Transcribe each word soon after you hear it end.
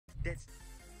that's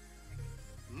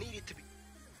needed to be.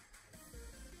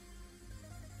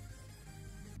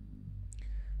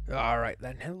 Alright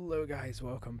then, hello guys,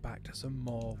 welcome back to some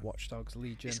more Watch Dogs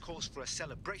Legion. This calls for a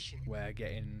celebration. We're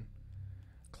getting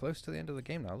close to the end of the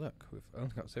game now. Look, we've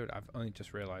only got 0. I've only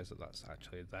just realised that that's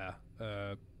actually there.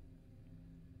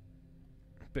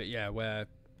 But yeah, we're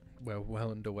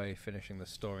well underway finishing the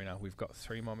story now. We've got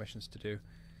 3 more missions to do.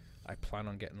 I plan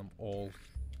on getting them all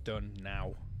done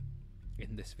now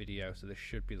in this video, so this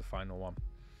should be the final one.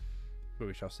 But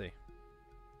we shall see.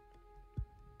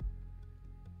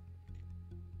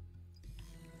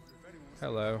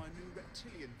 Hello.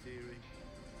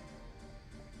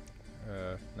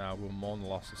 Now we'll mourn the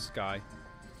loss of Skye,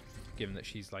 given that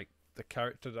she's like the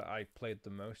character that I played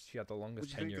the most. She had the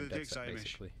longest tenure in DedSec,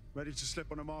 basically. Ready to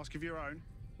slip on a mask of your own?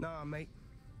 Nah, mate.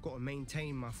 Gotta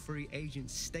maintain my free agent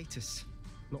status.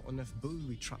 Not enough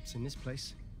booby traps in this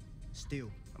place. Still,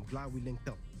 I'm glad we linked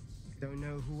up. Don't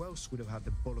know who else would have had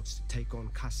the bollocks to take on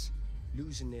Cass.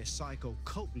 Losing their psycho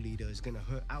cult leader is gonna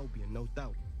hurt Albion, no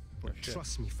doubt. But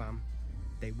trust me, fam,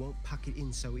 they won't pack it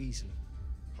in so easily.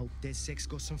 Hope DedSec's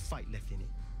got some fight left in it.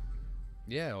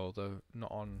 Yeah, although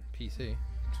not on PC.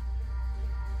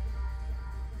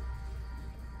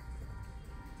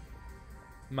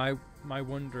 My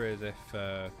wonder is if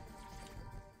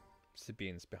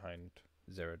Sabine's behind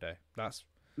Zero Day. That's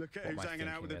Look at what who's my hanging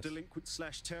out with thinking the is.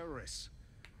 delinquent/terrorists.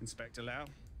 Inspector Lau,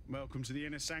 welcome to the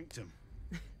inner sanctum.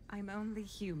 I'm only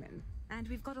human, and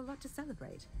we've got a lot to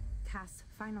celebrate. Cass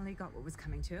finally got what was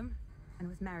coming to him, and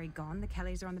with Mary gone, the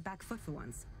Kellys are on the back foot for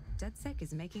once. DedSec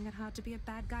is making it hard to be a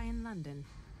bad guy in London.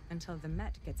 Until the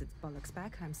Met gets its bollocks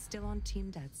back, I'm still on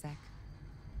Team DedSec.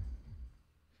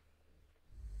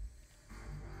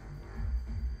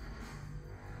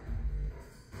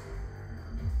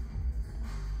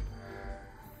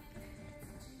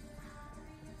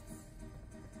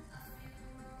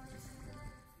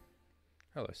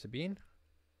 Hello, Sabine.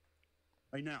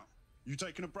 Hey now, you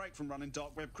taking a break from running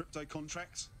dark web crypto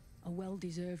contracts? A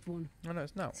well-deserved one. Oh no,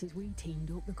 it's not. Since we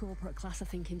teamed up, the corporate class are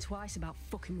thinking twice about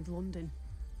fucking with London.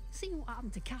 See what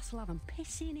happened to Castlehaven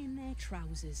pissing in their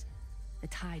trousers. The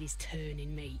tide is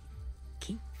turning, mate.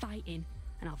 Keep fighting,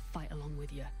 and I'll fight along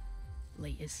with you.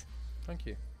 Laters. Thank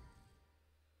you.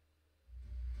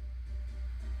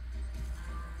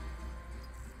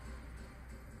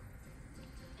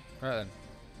 Right then.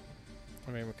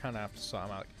 I mean, we kind of have to sort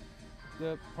them out.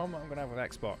 The problem I'm going to have with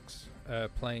Xbox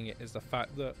playing it is the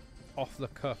fact that off the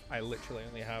cuff, I literally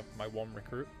only have my one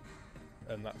recruit,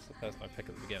 and that's the person I pick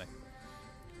at the beginning.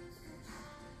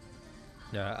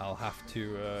 Yeah, I'll have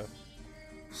to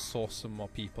source some more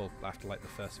people after like the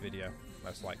first video,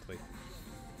 most likely.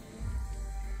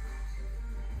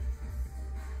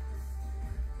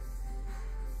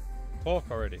 Talk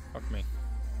already, fuck me.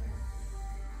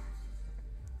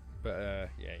 But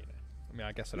yeah, you know. I mean,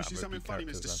 I guess I don't You see have something repeat funny,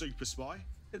 characters Mr. then. Super Spy?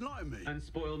 Enlighten me. And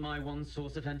spoil my one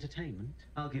source of entertainment?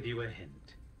 I'll give you a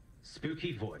hint.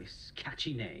 Spooky voice,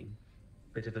 catchy name,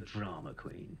 bit of a drama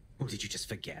queen. Or did you just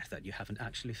forget that you haven't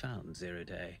actually found Zero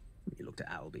Day? You looked at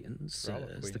Albion, Drama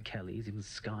Sirs, queen. the Kellys, even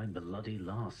Skye and Bloody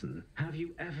Larson. Have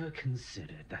you ever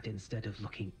considered that instead of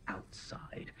looking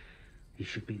outside, you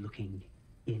should be looking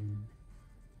in?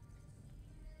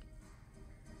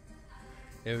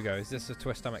 Here we go. Is this a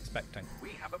twist I'm expecting? We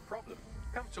have a problem.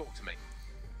 Come talk to me.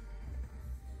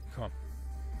 Come on.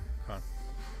 Come on.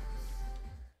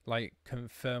 Like,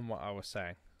 confirm what I was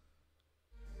saying.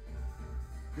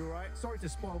 You're right. Sorry to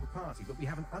spoil the party, but we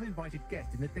have an uninvited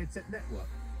guest in the DedSec network.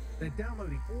 They're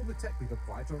downloading all the tech we've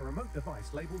acquired to a remote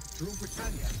device labeled Drill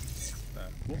Britannia.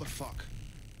 What the fuck?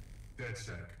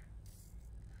 DedSec.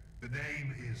 The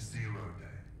name is Zero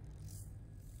Day.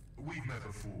 We've met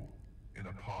before, in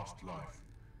a past life.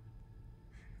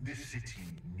 This city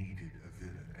needed a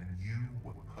villain, and you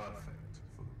were perfect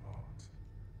for the part.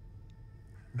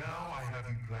 Now I have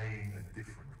you playing a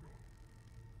different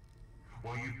role.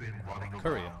 While you've been running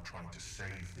Courier. around trying to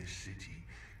save this city,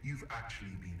 you've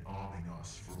actually been arming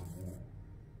us for a war.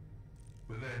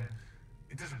 But then,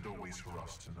 it isn't always for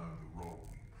us to know the role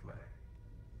we play.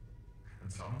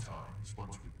 And sometimes,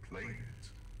 once we've played it,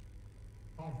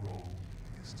 our role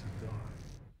is to die.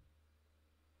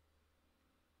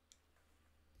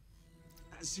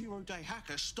 That zero-day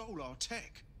hacker stole our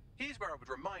tech. Here's where I would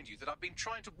remind you that I've been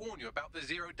trying to warn you about the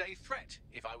zero-day threat,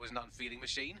 if I was an unfeeling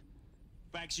machine.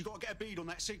 Bags, you gotta get a bead on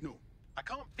that signal. I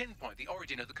can't pinpoint the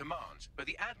origin of the commands, but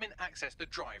the admin accessed the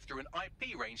drive through an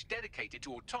IP range dedicated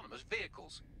to autonomous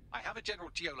vehicles. I have a general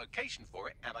geolocation for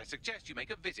it, and I suggest you make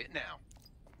a visit now.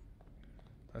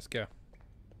 Let's go.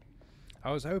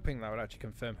 I was hoping that would actually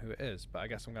confirm who it is, but I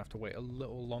guess I'm going to have to wait a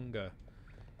little longer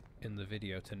in the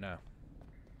video to now.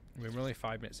 I mean, we're only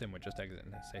 5 minutes in. We're just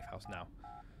exiting the safe house now.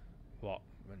 What?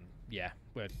 And yeah,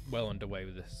 we're well underway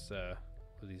with this,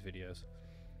 with these videos,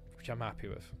 which I'm happy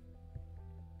with.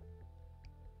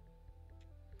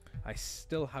 I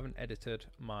still haven't edited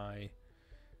my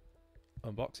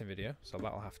unboxing video, so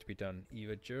that'll have to be done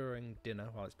either during dinner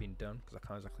while it's being done, because I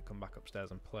can't exactly come back upstairs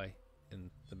and play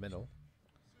in the middle.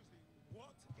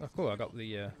 Oh, cool! I got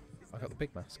the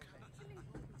big mask.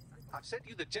 I've sent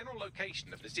you the general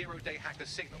location of the zero-day hacker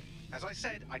signal. As I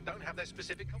said, I don't have their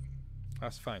specific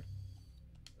That's fine.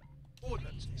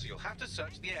 coordinates, so you'll have to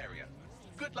search the area.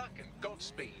 Good luck and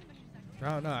Godspeed.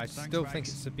 No, I still think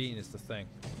it's Sabine is the thing.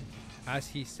 As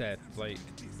he said, like,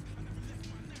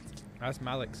 as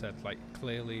Malik said, like,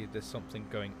 clearly there's something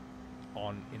going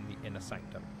on in the inner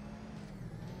sanctum.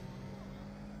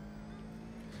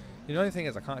 The only thing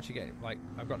is, I can't actually get, like,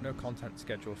 I've got no content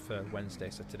scheduled for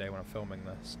Wednesday, so today when I'm filming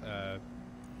this, I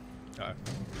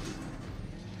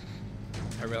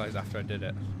realised after I did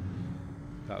it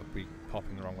that would be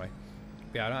popping the wrong way.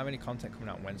 But yeah, I don't have any content coming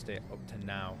out Wednesday up to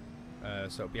now,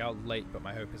 so it'll be out late, but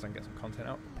my hope is I can get some content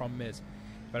out. The problem is,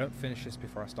 if I don't finish this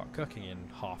before I start cooking in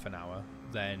half an hour,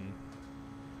 then,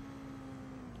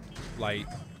 like,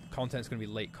 content's going to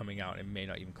be late coming out and it may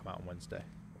not even come out on Wednesday.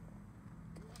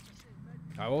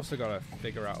 I've also got to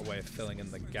figure out a way of filling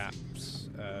in the gaps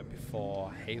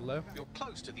before Halo. You're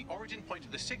close to the origin point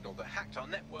of the signal that hacked our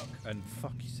network. And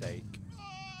fuck's sake.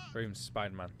 Or even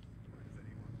Spider-Man.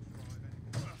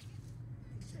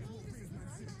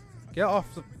 Get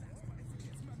off the...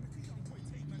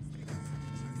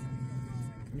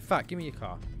 In fact, give me your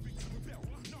car.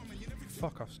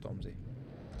 Fuck off, Stormzy.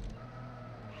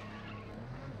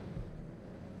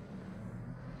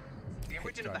 The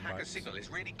origin of the hacker signal is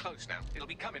really close now. It'll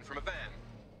be coming from a van.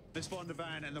 Let's find the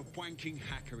van and the wanking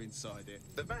hacker inside it.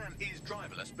 The van is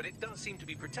driverless, but it does seem to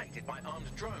be protected by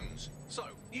armed drones. So,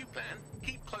 new plan,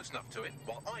 keep close enough to it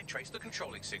while I trace the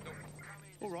controlling signal.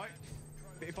 All right.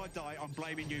 But if I die, I'm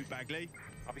blaming you, Bagley.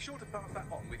 I'll be sure to pass that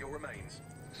on with your remains.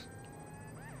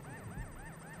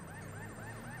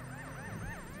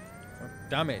 Oh,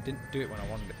 damn it didn't do it when I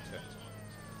wanted it to.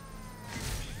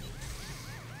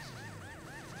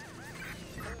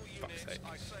 Fuck's sake.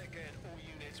 I say again, all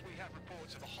units, we have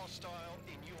reports of a hostile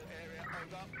in your area.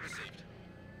 Over. Received.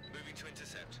 Moving to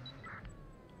intercept.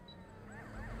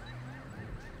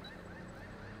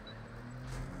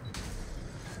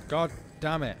 God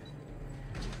damn it.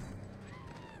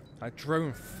 That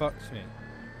drone fucked me.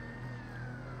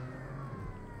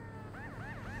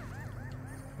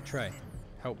 Trey,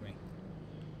 help me.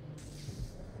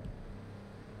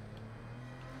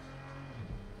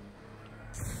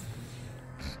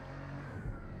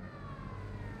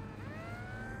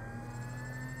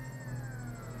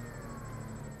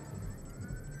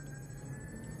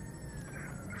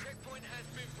 Checkpoint has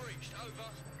been breached. Over.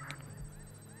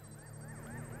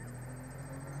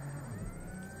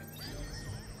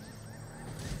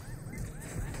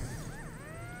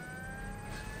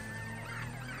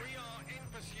 We are in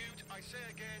pursuit. I say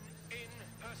again, in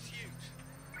pursuit.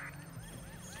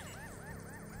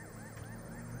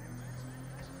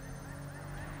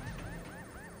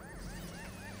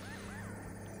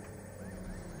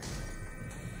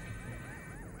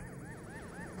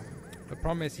 The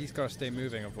problem is he's got to stay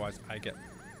moving, otherwise I get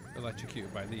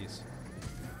electrocuted by these.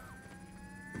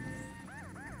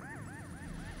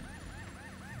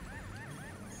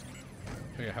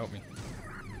 Here, help me.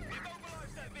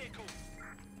 Immobilize that vehicle.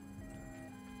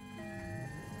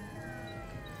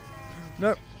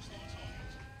 No.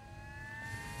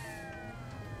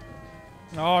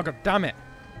 Oh, god damn it.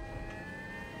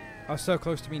 I was so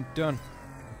close to being done.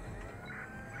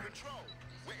 Control.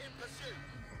 We're in pursuit.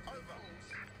 Over.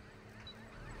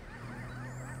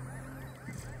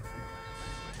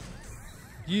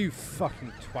 You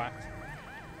fucking twat.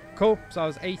 Cool, so I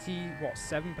was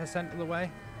 7% of the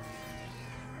way.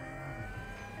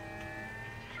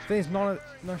 Thing is, no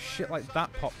shit like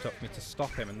that popped up for me to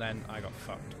stop him, and then I got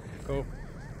fucked. Cool.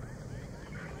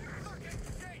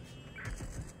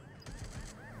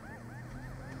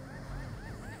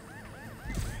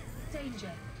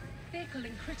 Danger. Vehicle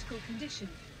in critical condition.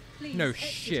 Please No exit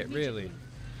shit, immediately. really.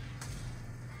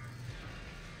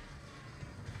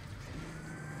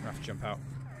 I have to jump out.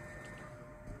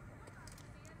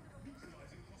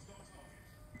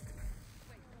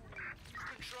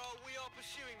 Control, we are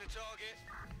pursuing the target.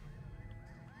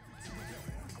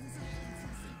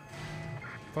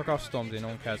 Fuck off, Stormzy, no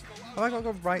one cares. Have I got to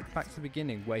go right back to the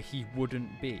beginning where he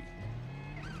wouldn't be?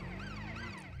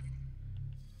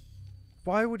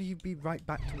 Why would he be right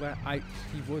back to where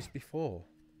he was before?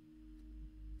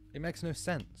 It makes no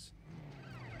sense.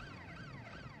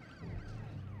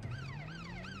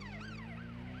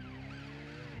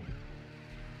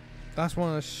 That's one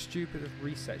of the stupidest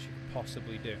resets you could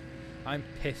possibly do. I'm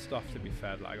pissed off, to be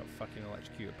fair, that I got fucking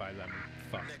electrocuted by them.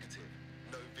 Fuck. Negative.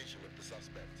 No vision of the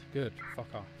suspect. Good.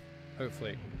 Fuck off.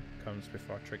 Hopefully it comes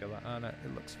before I trigger that. Oh no,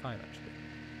 it looks fine actually.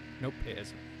 Nope, it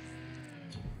isn't.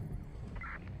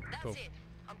 That's Cool. it.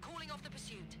 I'm calling off the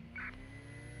pursuit.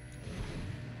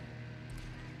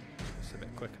 It's a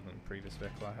bit quicker than the previous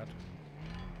vehicle I had.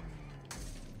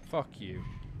 Fuck you.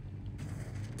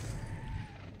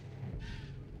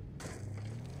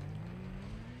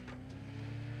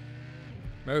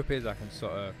 My hope is I can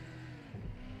sort of...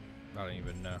 I don't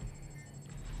even know.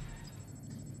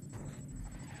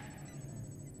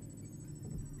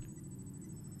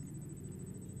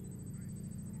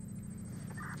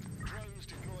 Drones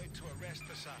deployed to arrest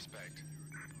the suspect.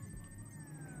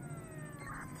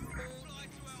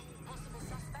 Possible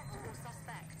suspect or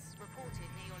suspects reported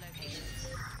near your location.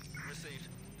 Received.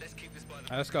 Let's keep this by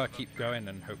the... I just gotta keep going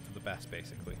and hope for the best,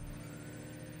 basically.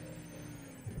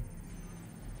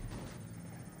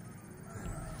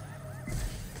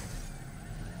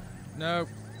 No.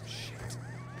 Shit.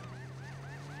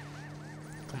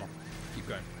 Come on. Keep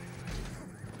going.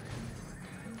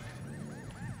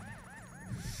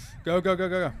 Go, go, go,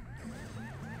 go, go.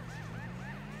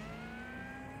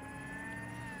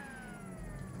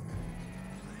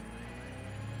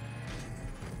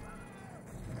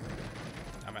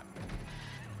 I'm out.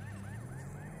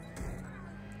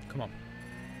 Come on.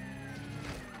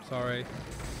 Sorry.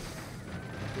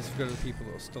 This is for the people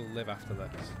that will still live after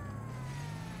this.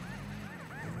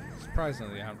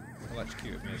 Surprisingly, they haven't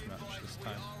electrocuted me as much this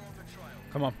time.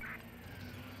 Come on.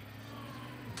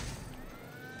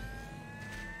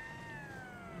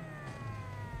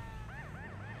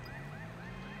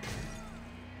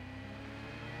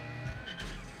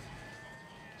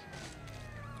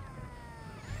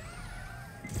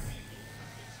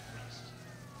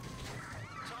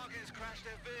 Target's crashed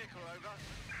their vehicle, over.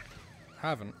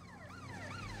 Haven't.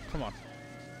 Come on.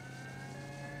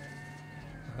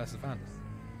 That's the van.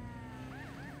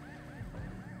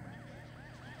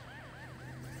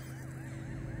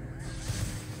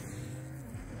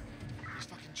 These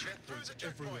fucking checkpoints are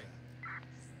everywhere.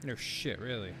 No shit,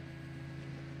 really.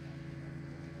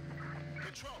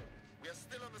 Control, we are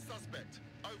still on the suspect.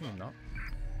 Over. You're not.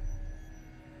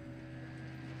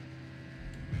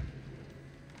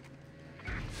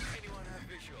 Anyone have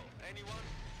visual? Anyone?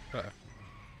 Better.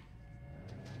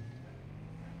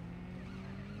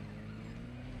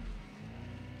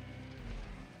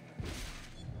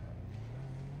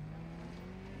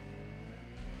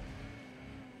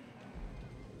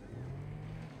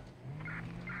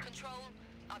 Control,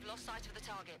 I've lost sight of the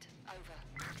target. Over.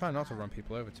 Try not to run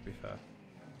people over, to be fair.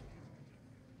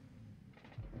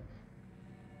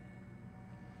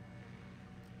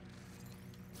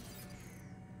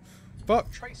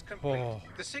 Fuck! Trace complete. Oh.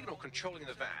 The signal controlling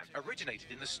the van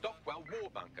originated in the Stockwell war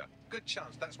bunker. Good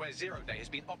chance that's where Zero Day has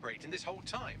been operating this whole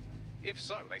time. If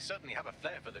so, they certainly have a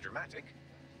flair for the dramatic.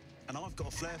 And I've got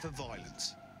a flair for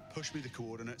violence. Push me the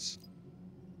coordinates.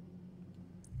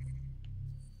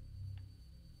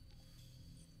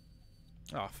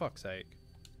 Oh, fuck's sake.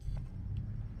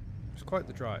 It's quite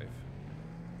the drive.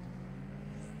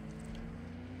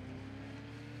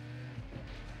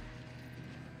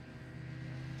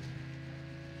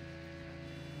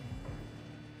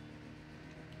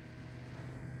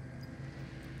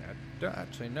 I don't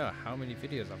actually know how many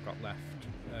videos I've got left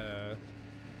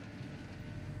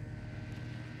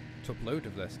to upload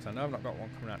of this, 'cause I know I've not got one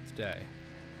coming out today.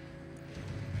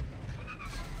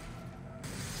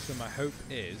 So my hope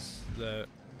is that,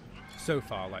 so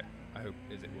far, like, I hope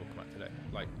is it will come out today.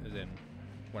 Like, as in,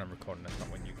 when I'm recording this, not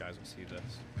when you guys will see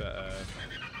this. But,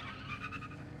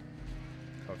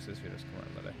 obviously this video's coming out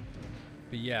another day.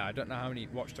 But yeah, I don't know how many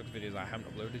Watch Dogs videos I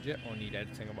haven't uploaded yet, or need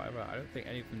editing or whatever. I don't think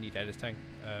any of them need editing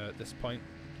at this point.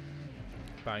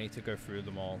 But I need to go through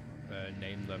them all,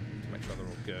 name them, to make sure they're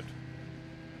all good.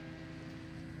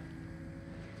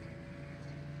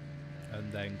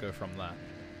 And then go from there.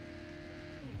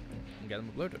 And get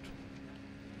them uploaded.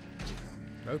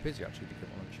 My hope is you actually did get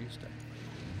one on Tuesday.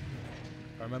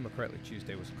 If I remember correctly,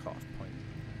 Tuesday was a cut-off point.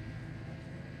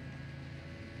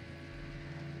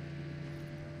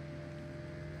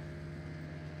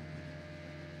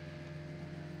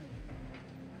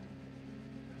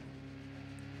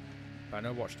 But I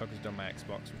know Watch Dogs has done my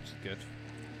Xbox, which is good.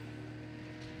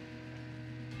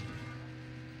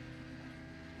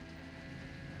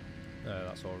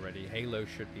 That's already. Halo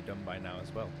should be done by now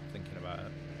as well, thinking about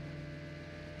it.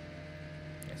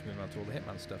 Let's move on to all the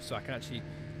Hitman stuff. So I can actually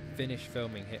finish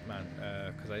filming Hitman,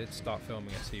 because I did start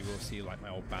filming it, so you will see like my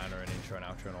old banner and intro and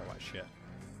outro and all that shit.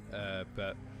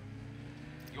 But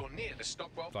You're near the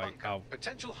Stockwell Like, bunker,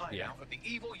 potential hideout yeah. of the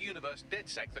evil universe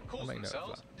DedSec that calls make note of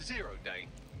themselves Zero Day.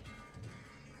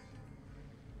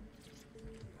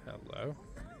 Hello.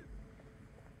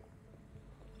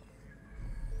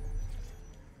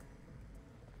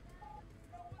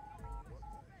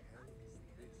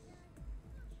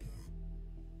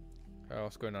 Oh,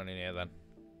 what's going on in here then?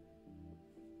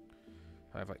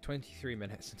 I have like 23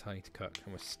 minutes until I need to cook,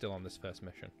 and we're still on this first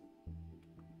mission.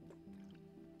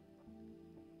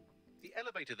 The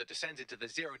elevator that descends into the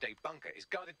Zero Day bunker is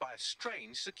guarded by a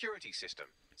strange security system.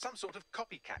 Some sort of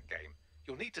copycat game.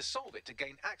 You'll need to solve it to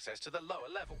gain access to the lower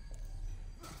level.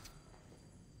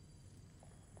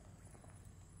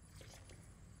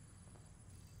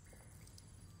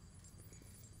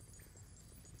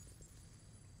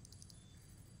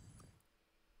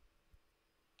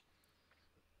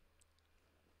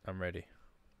 I'm ready.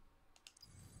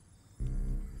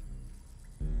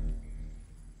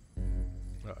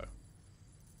 Uh-oh.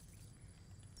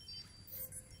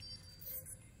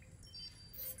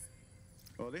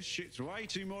 Oh, this shit's way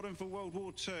too modern for World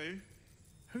War II.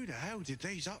 Who the hell did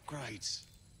these upgrades?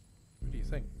 What do you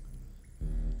think?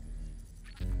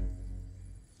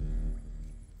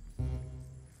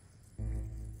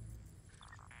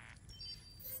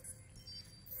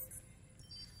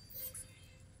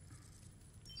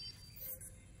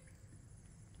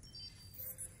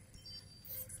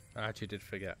 I actually did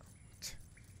forget.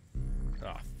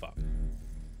 Ah, fuck.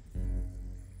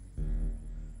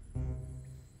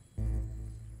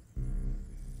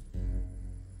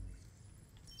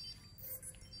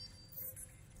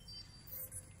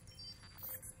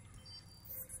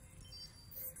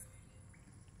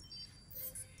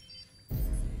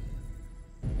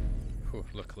 Whew,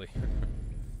 luckily.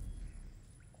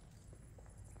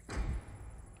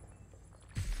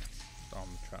 On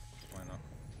the trap, why not?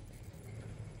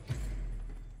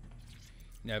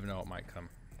 Never know what might come.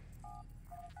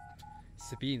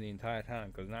 Sabine the entire time,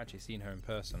 because I've not actually seen her in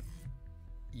person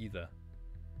either.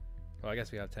 Well, I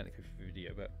guess we have technically for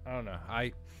video, but I don't know.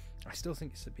 I still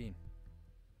think it's Sabine.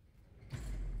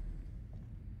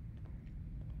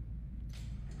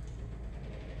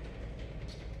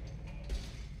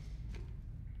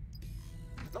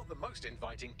 Not the most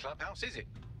inviting clubhouse, is it?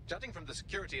 Judging from the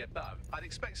security above, I'd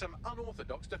expect some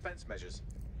unorthodox defense measures.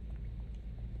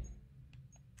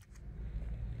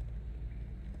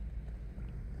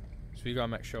 So we gotta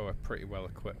make sure we're pretty well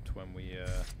equipped when we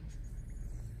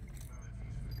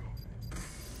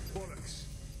Bollocks.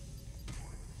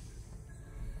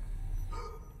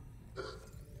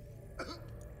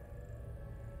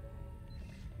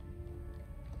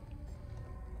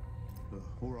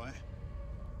 All right.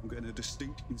 I'm getting a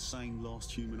distinct, insane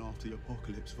last human after the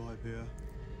apocalypse vibe here.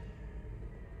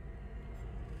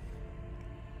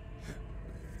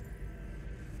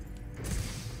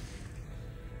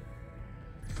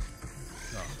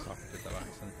 oh fuck, I did that by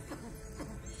accident.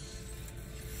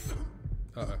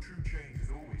 Uh-oh. True change has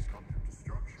always come from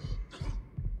destruction.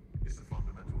 It's the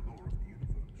fundamental law of the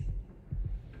universe.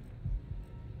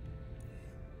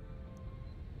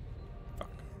 Fuck.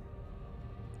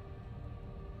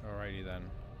 Alrighty then.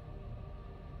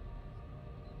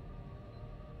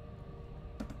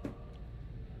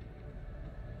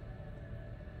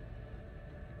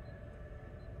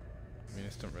 I mean,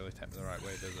 this doesn't really take me the right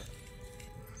way, does it?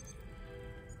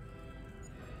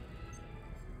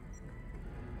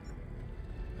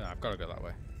 No, I've got to go that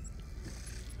way.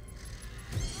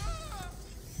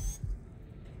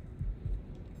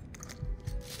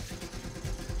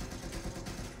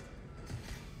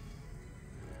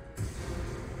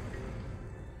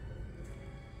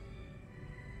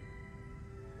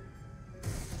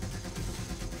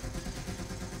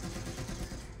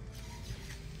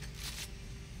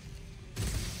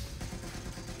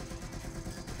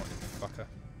 Fucker.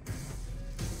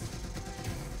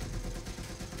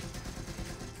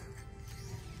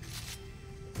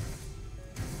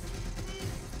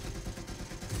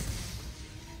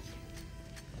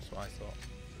 That's what I thought.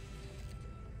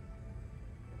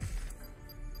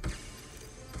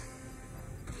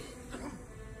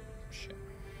 Shit.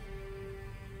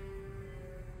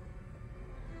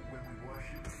 When we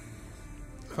worship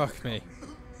Fuck me.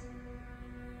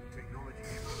 technology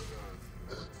serves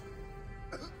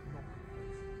not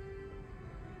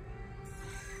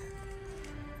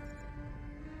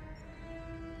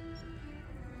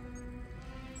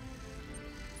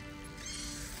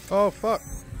Oh fuck.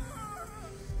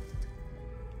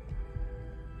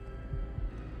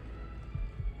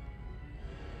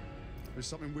 There's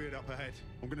something weird up ahead.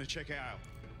 I'm gonna check it out.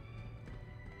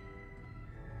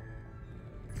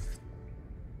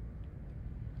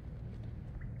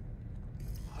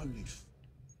 Holy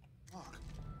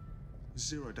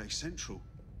Zero Day Central.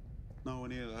 No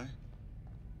one here, though.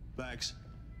 Bags.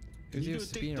 Can Who's you do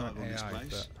used a to deep being dive on on this AI,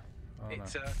 place? but... Oh,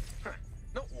 It's, no.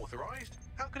 not authorized?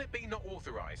 How can it be not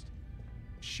authorized?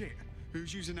 Shit.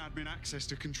 Who's using admin access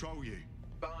to control you?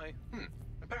 By,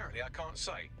 apparently I can't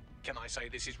say. Can I say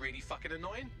this is really fucking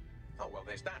annoying? Oh, well,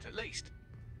 there's that at least.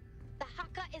 The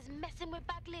hacker is messing with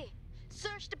Bagley.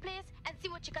 Search the place and see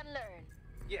what you can learn.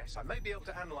 Yes, I may be able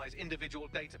to analyze individual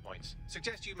data points.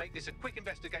 Suggest you make this a quick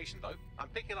investigation, though. I'm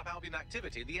picking up Albion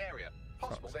activity in the area.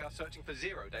 Possible they are searching for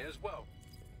Zero Day as well.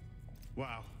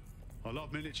 Wow. I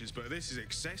love miniatures, but this is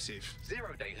excessive.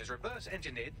 Zero Day has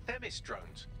reverse-engineered Themis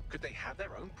drones. Could they have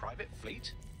their own private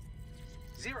fleet?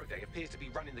 Zero Day appears to be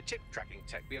running the chip tracking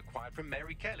tech we acquired from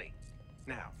Mary Kelly.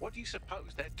 Now, what do you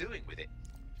suppose they're doing with it?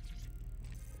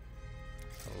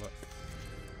 Have a look.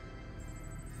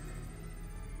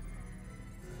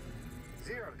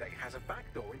 Zero Day has a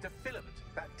backdoor into Filament,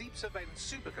 that deep surveillance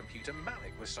supercomputer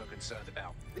Malik was so concerned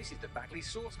about. This is the Bagley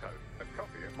source code, a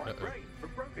copy of my brain from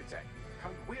Broker Tech,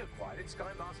 code we acquired in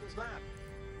Sky Larson's lab.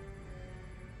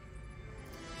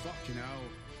 Fucking hell.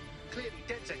 Clearly,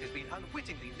 DedSec has been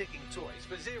unwittingly nicking toys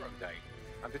for Zero Day.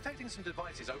 I'm detecting some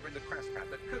devices over in the crash pad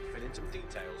that could fill in some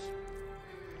details.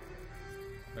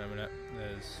 Wait a minute,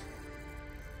 there's...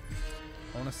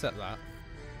 I want to set that.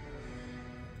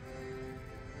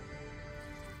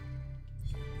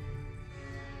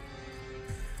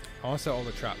 I want to set all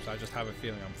the traps, I just have a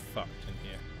feeling I'm fucked in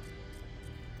here.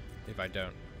 If I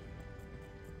don't.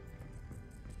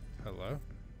 Hello?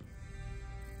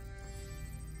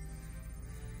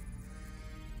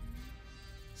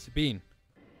 Sabine.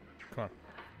 Come on.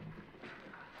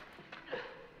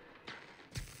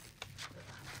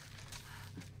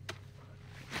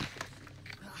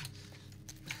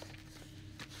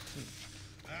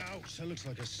 Ouch, that looks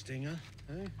like a stinger.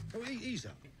 Eh? Oh, ease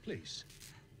up, please.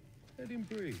 Let him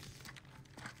breathe.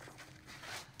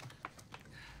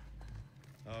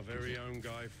 Our very own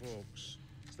Guy Fawkes.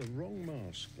 It's the wrong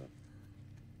mask, though.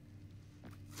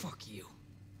 Fuck you.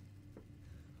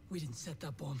 We didn't set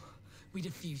that bomb. We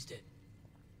defused it.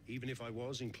 Even if I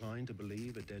was inclined to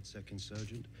believe a DedSec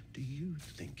insurgent, do you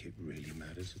think it really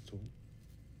matters at all?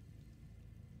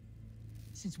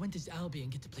 Since when does Albion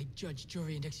get to play judge,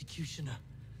 jury, and executioner?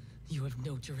 You have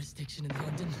no jurisdiction in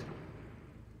London.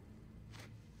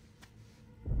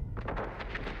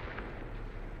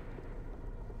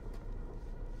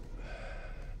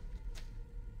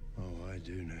 Oh, I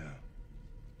do now.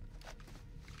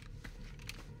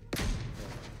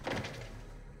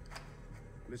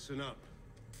 Listen up.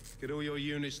 Get all your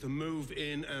units to move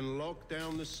in and lock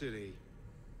down the city.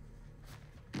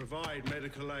 Provide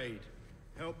medical aid.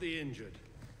 Help the injured.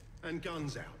 And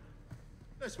guns out.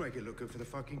 Let's make it look good for the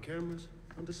fucking cameras.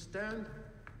 Understand?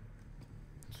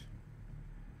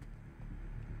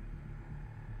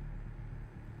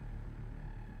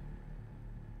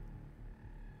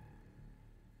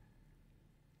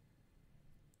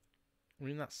 I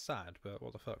mean, that's sad, but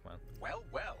what the fuck, man? Well,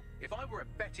 well, if I were a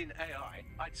betting AI,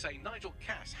 I'd say Nigel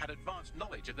Cass had advanced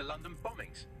knowledge of the London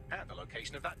bombings and the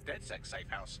location of that DedSec safe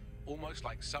house, almost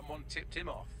like someone tipped him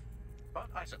off. But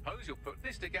I suppose you'll put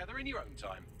this together in your own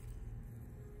time.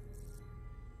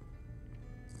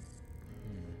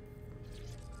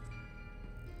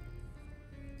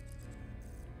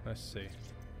 Let's see.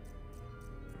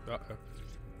 Uh-oh.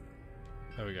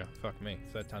 There we go. Fuck me.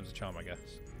 Third time's a charm, I guess.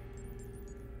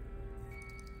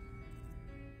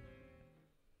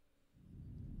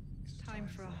 Time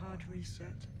for a hard reset.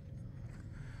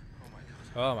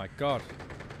 Oh my god.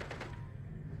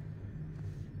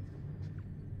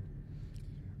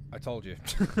 I told you.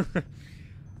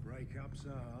 Breakups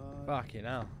are hard. Fucking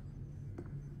hell.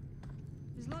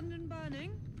 Is London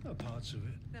burning? Oh, parts of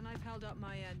it. Then I've held up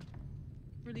my end.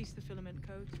 Release the filament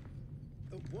code.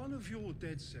 One of your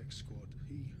DedSec squad,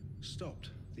 he stopped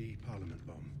the Parliament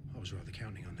bomb. I was rather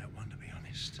counting on that one, to be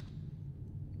honest.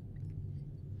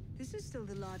 This is still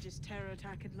the largest terror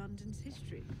attack in London's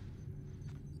history.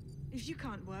 If you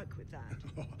can't work with that...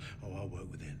 Oh, I'll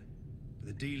work with it. But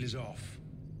the deal is off.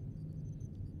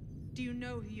 Do you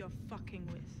know who you're fucking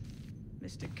with,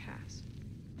 Mr. Cass?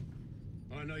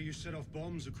 I know you set off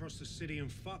bombs across the city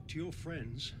and fucked your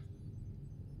friends.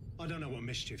 I don't know what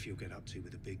mischief you'll get up to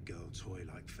with a big girl toy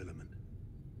like Filament.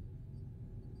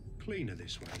 Cleaner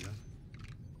this way, love.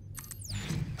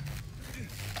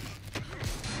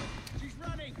 She's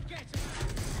running! Get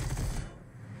her!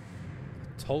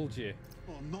 Told you.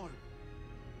 Oh, no.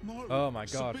 No. Oh my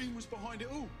god. Sabine was behind it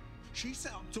all. She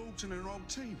set up Dalton and her old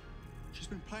team. She's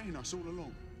been playing us all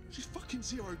along. She's fucking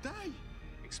Zero Day.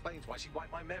 Explains why she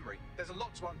wiped my memory. There's a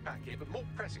lot to unpack here, but more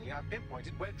pressingly, I've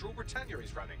pinpointed where Drill Britannia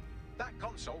is running. That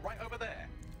console right over there.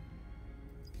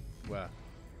 Where?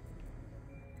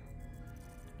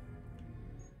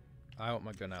 I want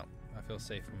my gun out. I feel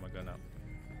safe with my gun out.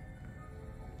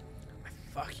 I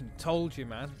fucking told you,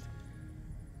 man.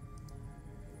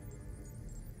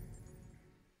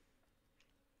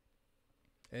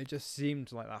 It just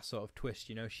seemed like that sort of twist,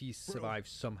 you know, she survived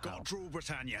somehow. Got to draw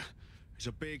Britannia. There's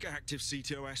a big active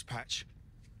CTOS patch.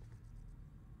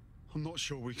 I'm not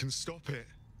sure we can stop it.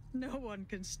 No one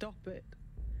can stop it.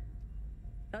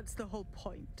 That's the whole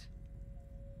point.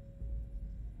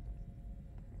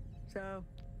 So...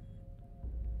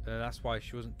 that's why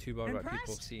she wasn't too bothered about people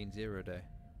Impressed? seeing Zero Day.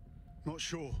 Not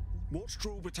sure. What's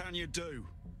Draw Britannia do?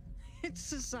 It's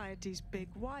society's big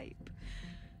wipe.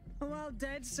 While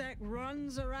DedSec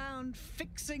runs around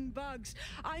fixing bugs,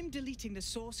 I'm deleting the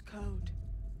source code.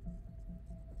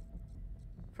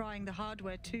 Frying the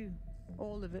hardware too.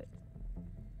 All of it.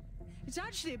 It's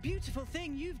actually a beautiful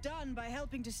thing you've done by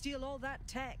helping to steal all that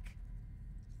tech.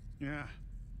 Yeah.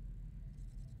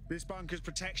 This bunker's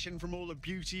protection from all the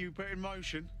beauty you put in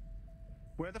motion.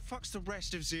 Where the fuck's the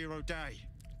rest of Zero Day?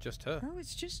 Just her. Oh,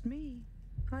 it's just me.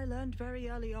 I learned very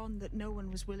early on that no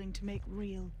one was willing to make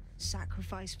real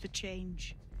sacrifice for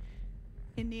change.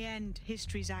 In the end,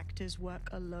 history's actors work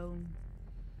alone.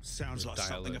 Sounds like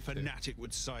something a fanatic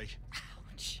would say.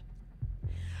 Ouch.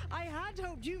 I had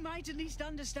hoped you might at least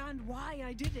understand why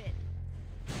I did it.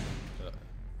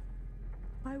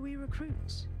 Why we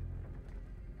recruits.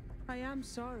 I am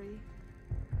sorry,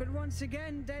 but once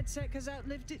again, DedSec has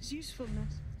outlived its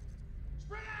usefulness.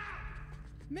 Spread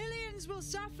out! Millions will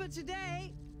suffer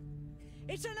today.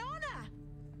 It's an honor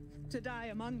to die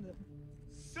among them.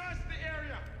 Search the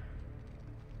area!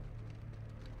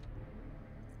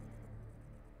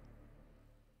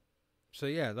 So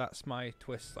yeah, that's my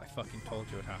twist I fucking told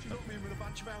you would happen. Got me in with a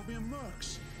bunch of Albion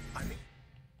mercs. I think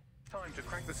time to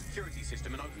crank the security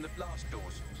system and open the blast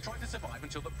doors. Try to survive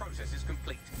until the process is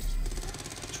complete.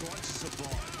 Try to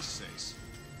survive, he says.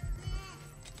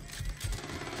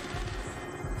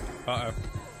 Uh-oh.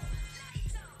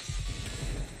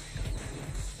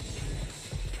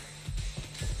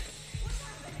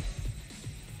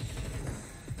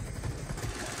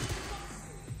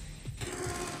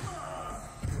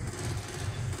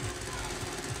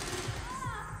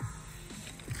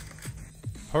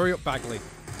 Hurry up, Bagley.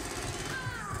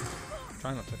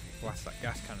 Try not to blast that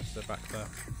gas canister back there.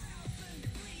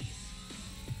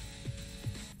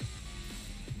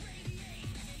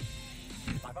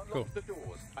 I've unlocked Cool. the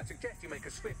doors. I suggest you make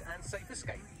a swift and safe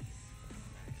escape.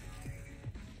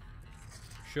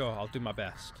 Sure, I'll do my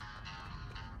best.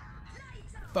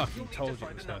 Fucking You'll need told to you it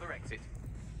find was her. another exit.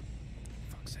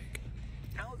 Fuck's sake.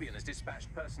 Albion has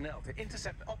dispatched personnel to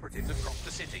intercept operatives across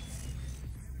the city.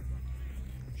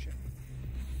 Shit.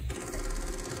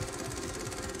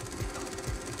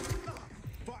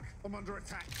 Fuck, I'm under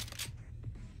attack.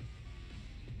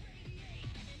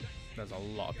 There's a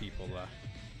lot of people there.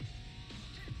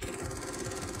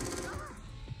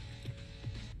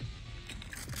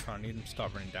 Can't need them to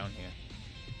start running down here.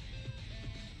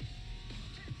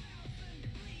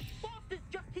 Bastards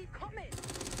just keep coming.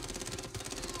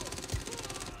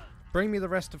 Bring me the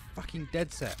rest of fucking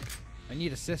DedSec. I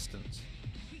need assistance.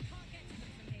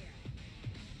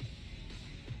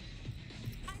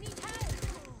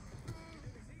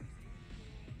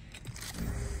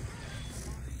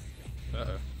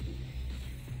 Uh-oh.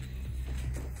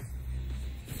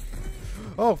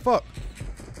 Oh, fuck!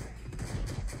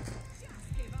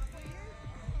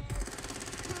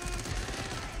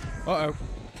 Uh-oh.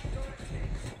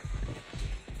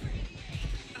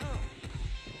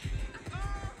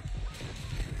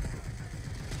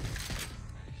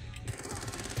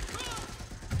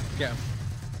 Get him.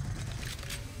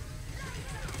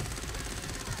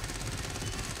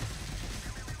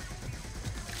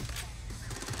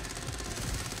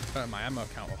 But my ammo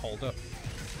count will hold up.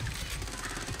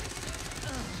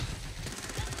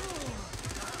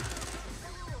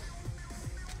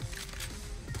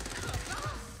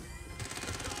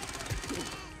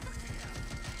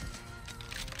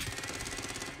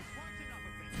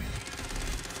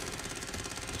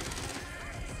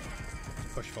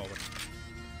 Push forward.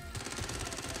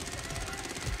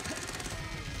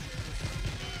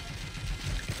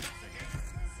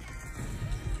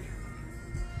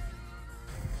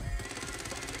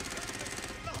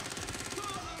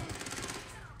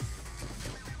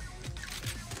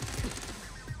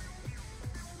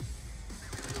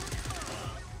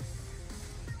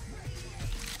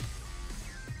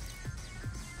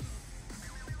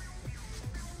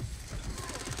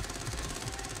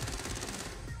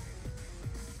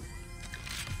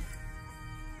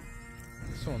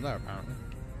 There's someone there apparently.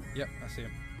 Yep, I see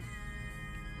him.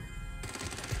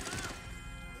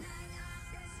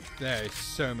 There is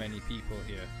so many people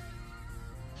here.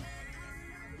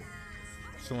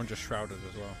 Someone just shrouded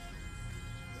as well.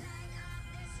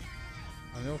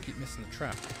 And they all keep missing the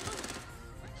trap.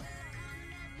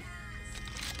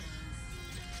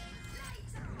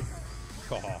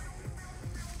 Oh.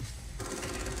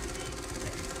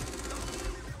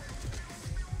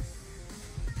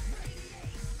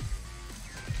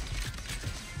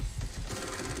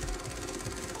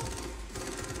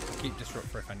 Keep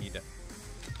disruptor if I need it.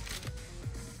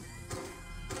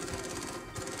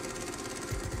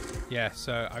 Yeah,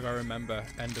 so I gotta remember,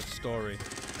 end of story.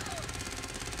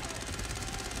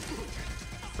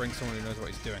 Bring someone who knows what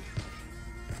he's doing.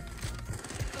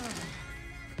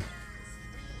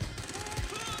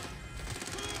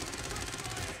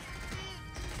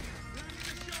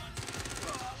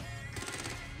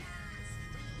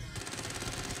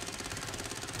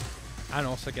 And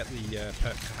also get the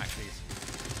perk to hack these.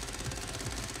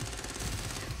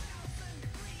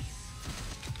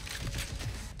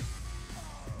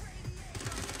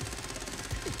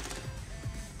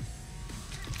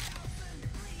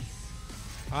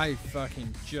 I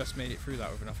fucking just made it through that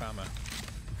with enough ammo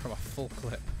from a full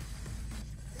clip.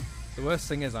 The worst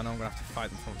thing is I know I'm going to have to fight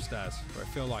them from upstairs, but I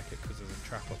feel like it because there's a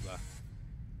trap up there.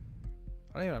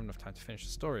 I don't even have enough time to finish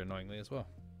the story, annoyingly, as well.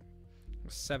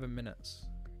 7 minutes.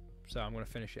 So I'm going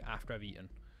to finish it after I've eaten,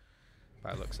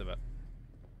 by the looks of it.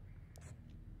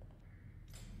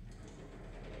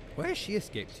 Where has she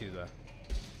escaped to, though?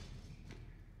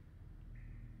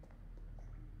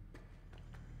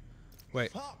 Wait.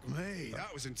 Fuck me,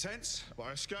 that was intense, but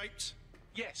I escaped.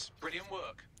 Yes, brilliant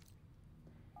work.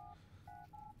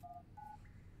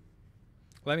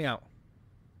 Let me out.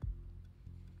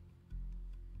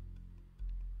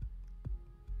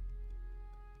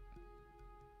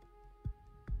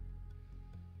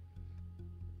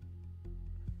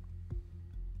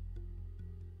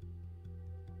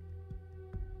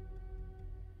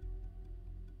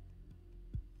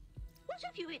 What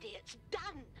have you idiots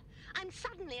done? I'm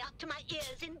suddenly up to my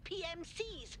ears in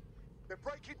PMCs. They're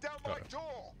breaking down my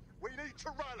door. We need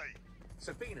to rally.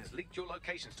 Sabina's leaked your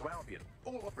locations to Albion.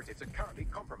 All operatives are currently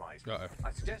compromised. Uh-oh.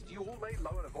 I suggest you all lay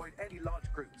low and avoid any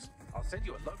large groups. I'll send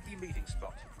you a low-key meeting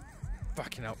spot.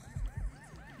 Fucking hell.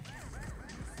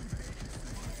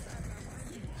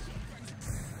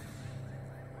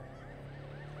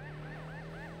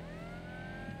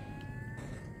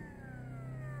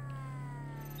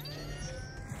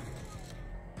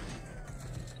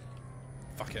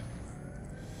 Fuck it.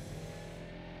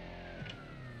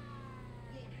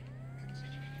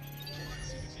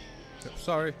 Yep,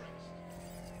 sorry.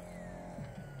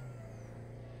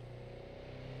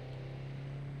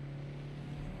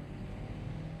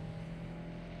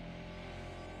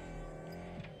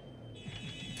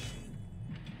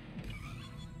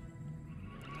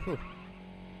 Whew.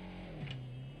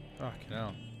 Fucking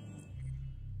hell.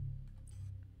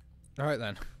 Alright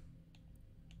then.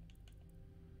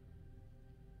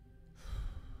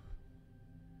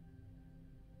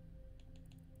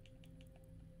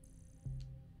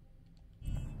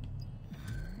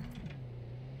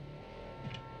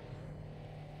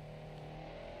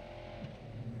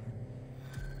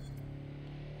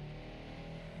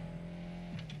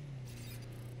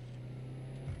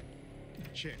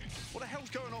 Shit. What the hell's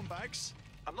going on, Bags?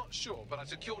 I'm not sure, but I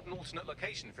secured an alternate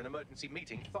location for an emergency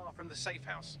meeting far from the safe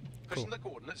house. Pushing the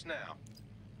coordinates now.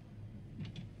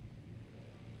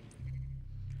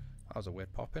 That was a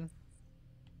weird pop-in.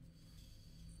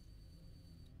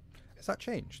 Has that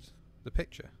changed? The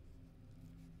picture?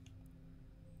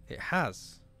 It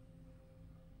has.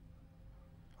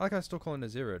 I like I'm still calling it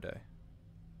 0 day.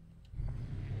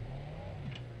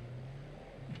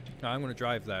 No, I'm going to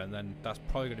drive there and then that's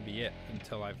probably going to be it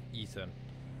until I've eaten.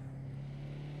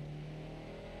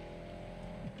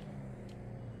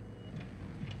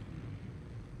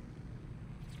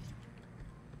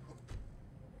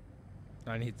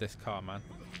 I need this car, man.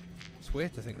 It's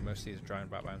weird to think that most of these are driving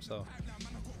back by himself.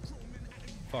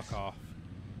 Fuck off.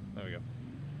 There we go.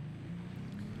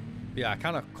 But yeah, I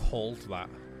kind of called that.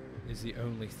 Is the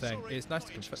only thing. It's nice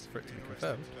to for it to be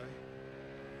confirmed.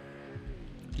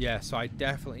 Yeah, so I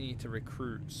definitely need to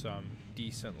recruit some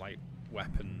decent like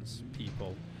weapons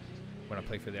people when I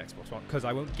play for the Xbox One, because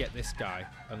I won't get this guy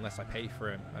unless I pay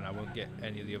for him, and I won't get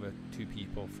any of the other 2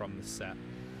 people from the set.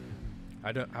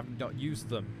 I've not used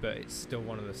them, but it's still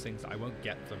one of those things that I won't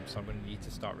get them, so I'm going to need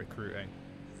to start recruiting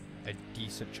a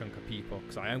decent chunk of people,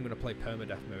 because I am going to play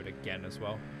permadeath mode again as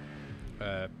well,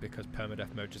 because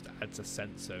permadeath mode just adds a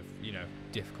sense of, you know,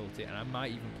 difficulty, and I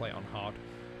might even play it on hard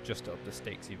just to up the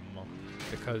stakes even more,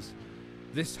 because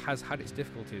this has had its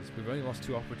difficulties. We've only lost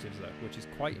 2 operatives though, which is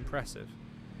quite impressive.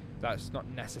 That's not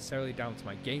necessarily down to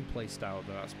my gameplay style,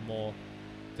 but that's more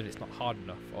that it's not hard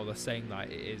enough, or they're saying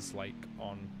that it is like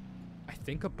on, I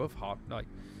think, above hard. Like,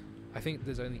 I think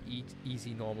there's only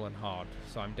easy, normal, and hard,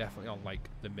 so I'm definitely on like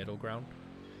the middle ground.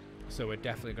 So we're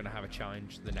definitely going to have a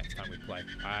challenge the next time we play.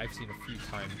 I've seen a few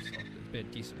times, there's been a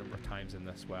decent number of times in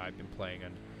this where I've been playing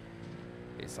and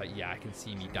it's like, yeah, I can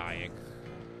see me dying.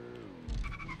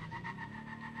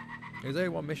 There's only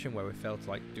one mission where we failed to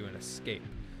like do an escape.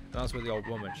 And that was with the old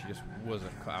woman. She just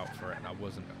wasn't cut out for it and I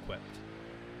wasn't equipped.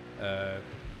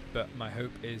 But my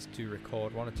hope is to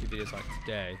record 1 or 2 videos like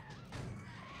today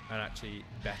and actually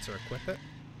better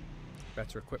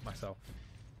equip myself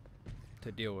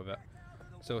to deal with it.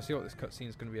 So we'll see what this cutscene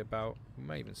is going to be about. We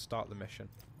might even start the mission.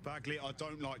 Bagley, I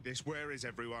don't like this. Where is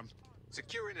everyone?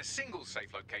 Securing a single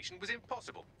safe location was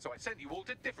impossible, so I sent you all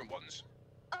to different ones.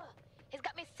 Oh, he's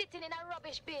got me sitting in a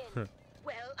rubbish bin.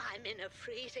 Well, I'm in a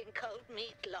freezing cold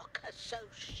meat locker, so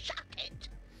shut it.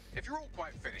 If you're all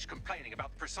quite finished complaining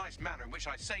about the precise manner in which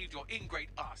I saved your ingrate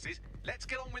asses, let's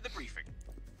get on with the briefing.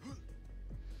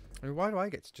 I mean, why do I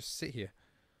get to just sit here?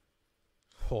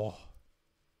 Oh.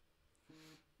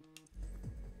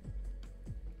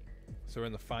 So we're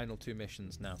in the final 2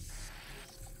 missions now.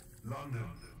 London,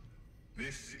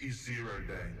 this is 0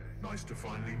 Day. Nice to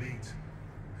finally meet.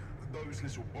 Those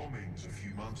little bombings a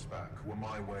few months back were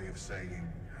my way of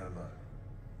saying hello.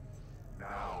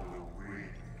 Now we'll really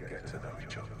get to know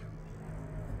each other.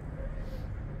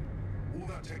 All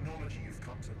that technology you've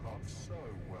come to love so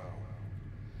well.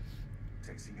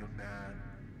 Texting your nan,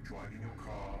 driving your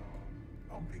car,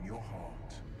 pumping your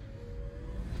heart.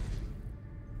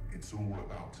 It's all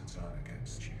about to turn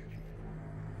against you.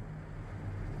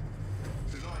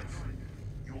 Tonight,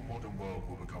 your modern world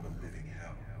will become a living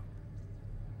hell.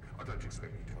 I don't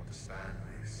expect you to understand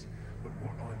this, but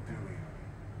what I'm doing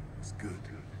is good.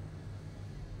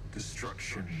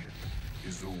 Destruction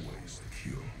is always the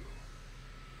cure.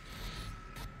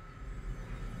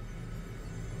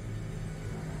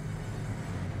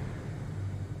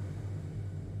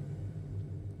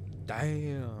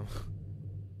 Damn.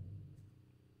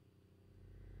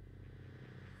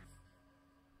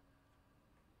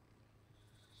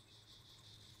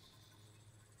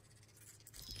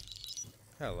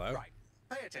 Hello. Right.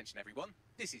 Pay attention, everyone.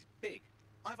 This is big.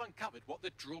 I've uncovered what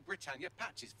the Drill Britannia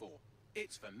patch is for.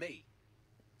 It's for me.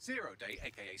 0 Day,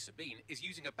 aka Sabine, is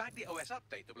using a Bagley OS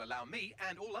update that will allow me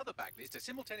and all other Bagleys to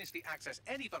simultaneously access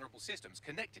any vulnerable systems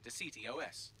connected to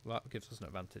CTOS. Well, that gives us an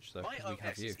advantage, though. My We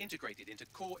have OS you. is integrated into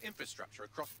core infrastructure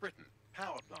across Britain.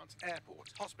 Power plants,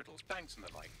 airports, hospitals, banks and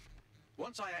the like.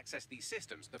 Once I access these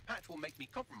systems, the patch will make me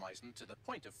compromise them to the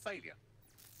point of failure.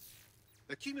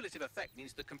 The cumulative effect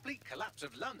means the complete collapse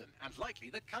of London and likely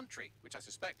the country, which I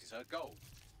suspect is her goal.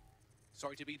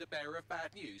 Sorry to be the bearer of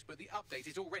bad news, but the update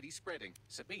is already spreading.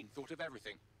 Sabine thought of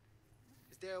everything.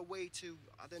 Is there a way to,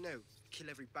 I don't know, kill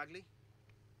every Bagley?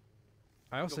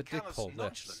 I also Your did callous call this.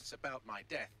 nonchalance about my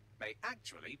death may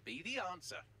actually be the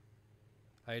answer.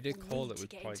 I did call that to we'd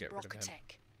get probably into get rid of him.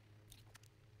 Brocotech.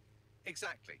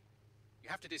 Exactly. You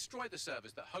have to destroy the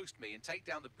servers that host me and take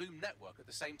down the Bloom network at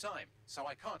the same time, so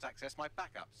I can't access my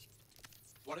backups.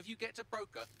 One of you get to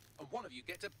Broker, and one of you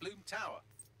get to Bloom Tower.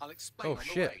 I'll explain Oh on the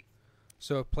shit. way.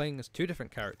 So we're playing as 2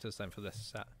 different characters then for this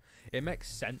set. It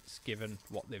makes sense given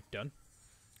what they've done.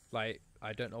 Like,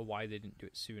 I don't know why they didn't do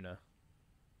it sooner.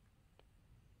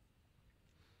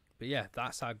 But yeah,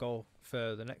 that's our goal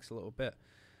for the next little bit.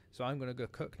 So I'm going to go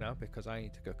cook now because I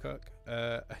need to go cook.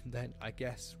 And then I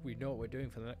guess we know what we're doing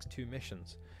for the next 2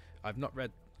 missions. I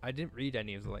didn't read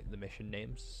any of the mission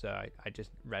names, so I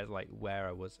just read like where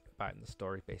I was about in the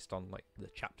story based on like the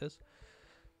chapters.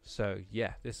 So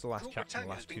yeah, this is the last Drill chapter, the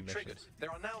Britannia has last 2 been missions. triggered.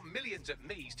 There are now millions of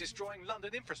me's destroying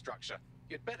London infrastructure.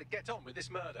 You'd better get on with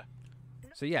this murder.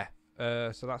 So yeah,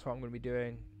 so that's what I'm going to be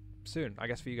doing soon. I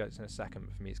guess for you guys it's in a second,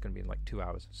 but for me it's going to be in like 2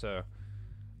 hours. So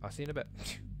I'll see you in a bit.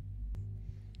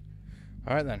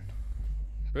 Alright then.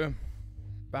 Boom.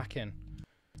 Back in.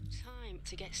 Time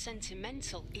to get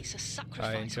sentimental. It's a sacrifice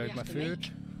I we enjoyed have my to food.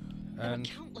 make. There are And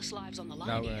countless lives on the line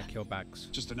now we're here. going to kill Bags.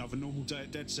 Just another normal day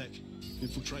at DedSec.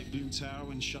 Infiltrate Bloom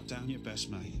Tower and shut down your best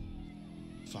mate.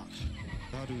 Fuck.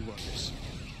 How do we work this?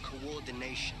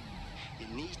 Coordination. You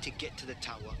need to get to the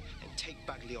tower and take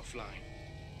Bagley offline.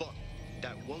 But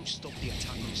that won't stop the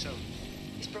attack on its own.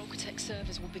 His Brocotech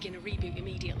servers will begin a reboot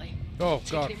immediately. Oh,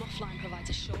 Taking God. him offline provides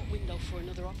a short window for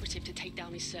another operative to take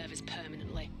down his servers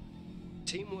permanently.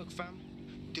 Teamwork, fam.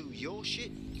 Do your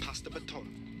shit, pass the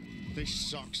baton. This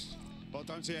sucks, but I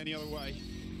don't see any other way.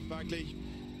 Bagley,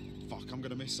 Fuck, I'm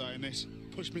gonna miss saying this.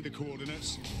 Push me the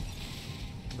coordinates.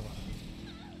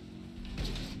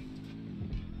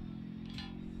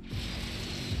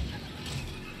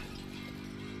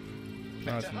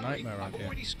 Oh, it's a nightmare around I've here.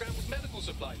 already scrambled medical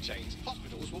supply chains.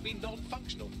 Hospitals will be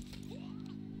non-functional.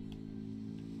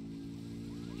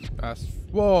 That's...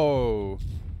 Whoa!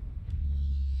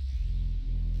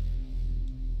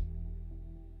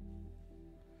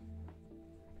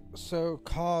 So,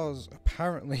 cars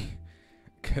apparently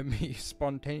can be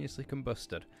spontaneously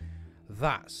combusted.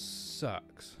 That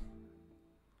sucks.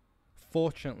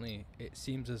 Fortunately, it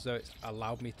seems as though it's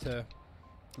allowed me to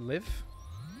live.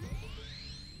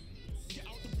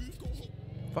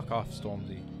 Fuck off,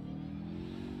 Stormzy.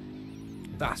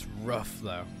 That's rough,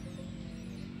 though.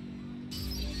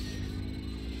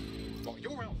 While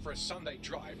you're out for a Sunday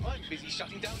drive, I'm busy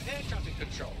shutting down air traffic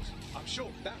controls. I'm sure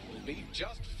that will be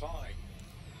just fine.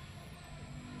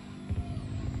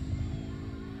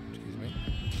 Excuse me.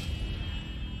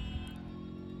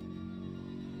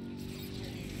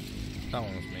 That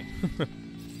one was me.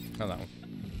 Not that one.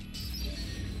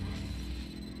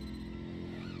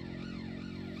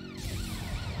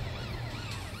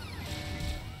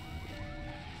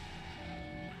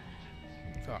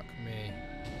 Fuck me.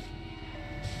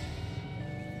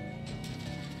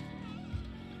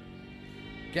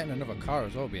 Getting another car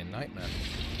as well would be a nightmare.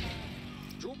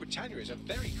 Draw Britannia is a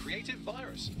very creative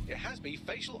virus. It has me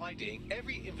facial IDing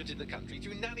every infant in the country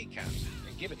through nanny cams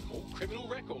and given them all criminal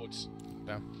records.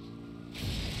 Damn.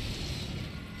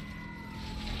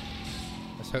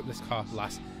 Let's hope this car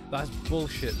lasts. That's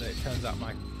bullshit that it turns out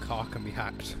my car can be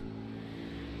hacked.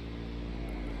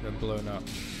 Then blown up.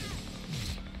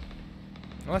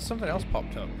 Unless something else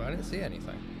popped up, but I didn't see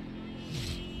anything.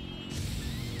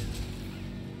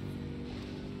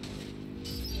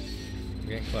 We're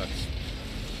getting close.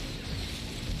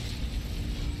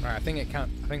 Right, I think it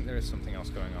can't. I think there is something else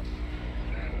going on.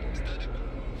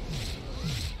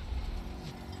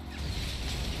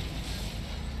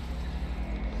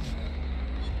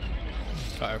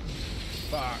 Uh oh.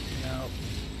 Fuck, no.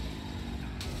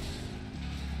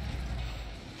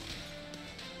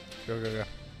 Go, go, go.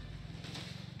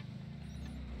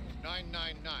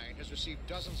 999 has received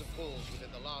dozens of calls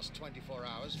within the last 24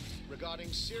 hours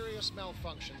regarding serious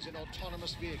malfunctions in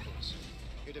autonomous vehicles.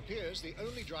 It appears the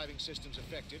only driving systems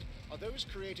affected are those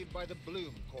created by the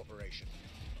Bloom Corporation.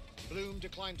 Bloom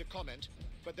declined to comment,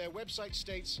 but their website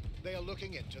states they are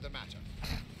looking into the matter.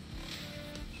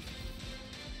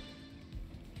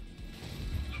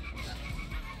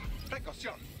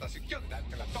 Precaución, la seguridad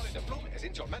en la torre de Bloom es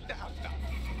insolmente alta.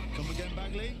 Come again,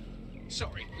 Bagley?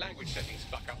 Sorry, language settings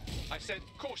fuck up. I said,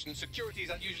 caution, security is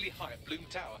unusually high at Bloom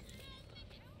Tower.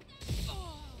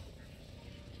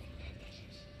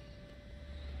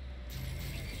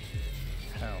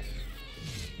 Hell.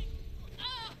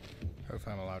 Hope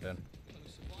I'm allowed in.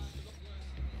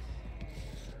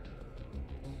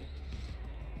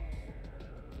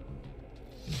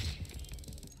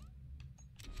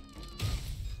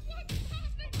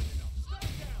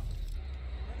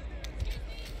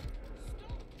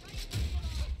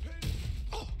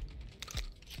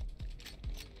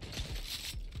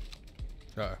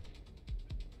 Uh-oh.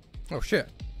 Oh shit.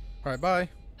 Alright, bye.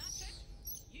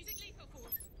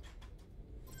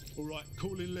 Alright,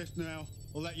 call in lift now.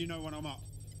 I'll let you know when I'm up.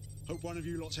 Hope one of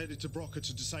you lot's headed to Broca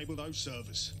to disable those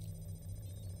servers.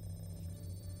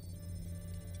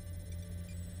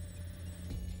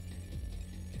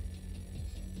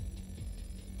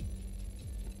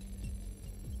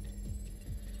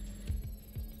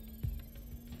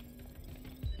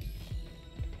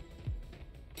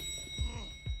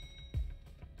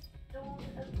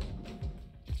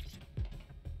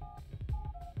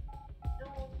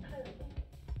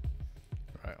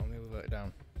 Right, I'll nearly let it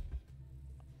down.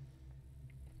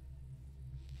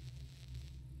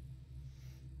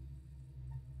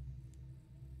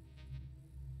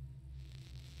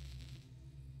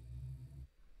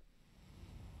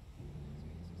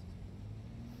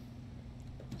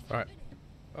 Right.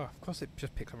 Oh, of course it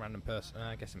just picks a random person.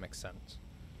 I guess it makes sense.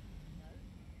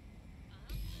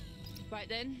 Right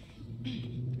then.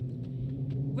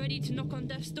 Ready to knock on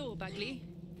death's door, Bagley?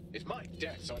 It's my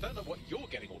death, so I don't know what you're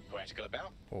getting all poetical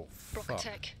about. Oh, fuck.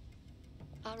 Brocatech.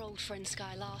 Our old friend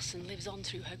Sky Larson lives on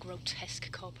through her grotesque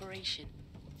corporation.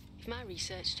 If my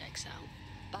research checks out,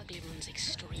 Bagley runs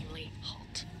extremely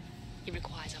hot. He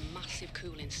requires a massive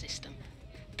cooling system.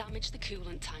 Damage the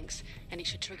coolant tanks, and it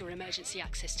should trigger emergency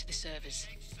access to the servers.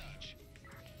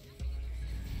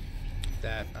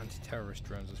 They're anti-terrorist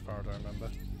drones as far as I remember.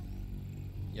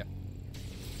 Yep.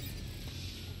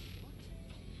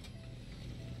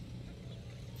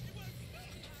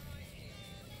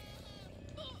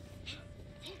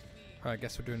 I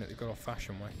guess we're doing it the good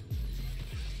old-fashioned way.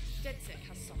 DedSec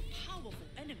has some powerful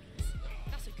enemies.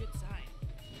 That's a good sign.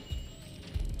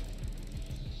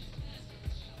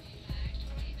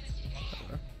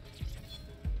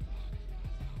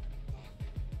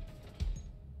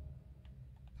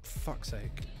 Fuck's sake.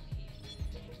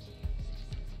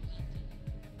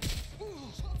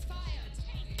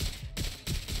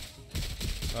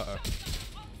 Uh-oh.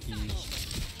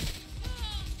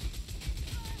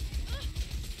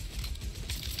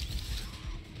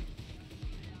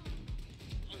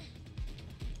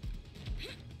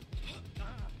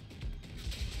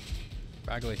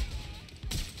 Bagley.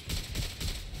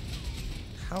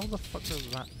 How the fuck does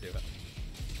that do it?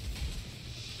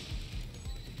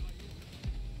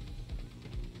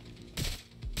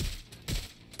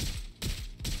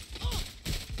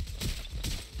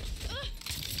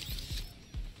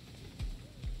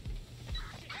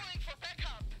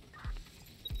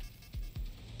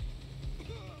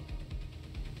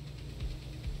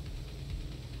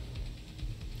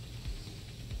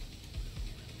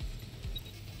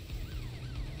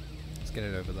 Let's get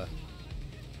it over there.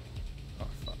 Oh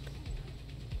fuck.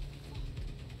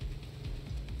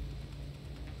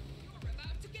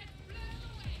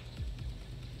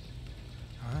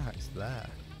 Ah, it's there.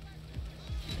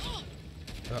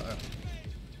 Uh-oh.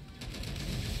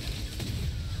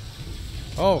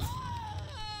 Oh!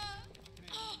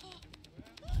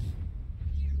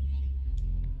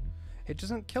 It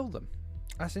doesn't kill them.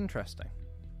 That's interesting.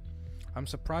 I'm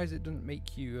surprised it doesn't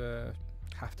make you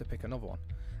have to pick another one.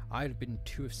 I'd have been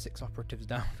 2 of 6 operatives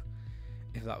down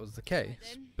if that was the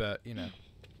case, but you know.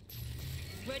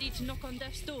 Ready to knock on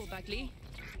death's door, Bagley?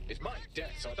 It's my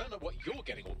death, so I don't know what you're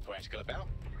getting all poetical about.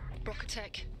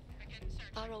 Brocotech.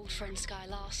 Our old friend Sky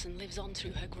Larson lives on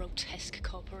through her grotesque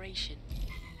corporation.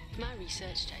 If my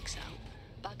research checks out,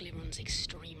 Bagley runs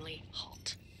extremely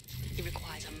hot. He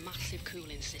requires a massive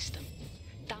cooling system.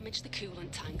 Damage the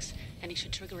coolant tanks, and he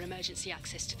should trigger emergency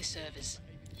access to the servers.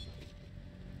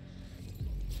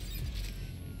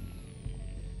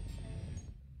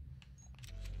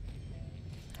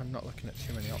 I'm not looking at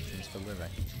too many options for living.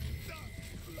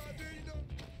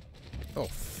 Oh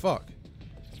fuck!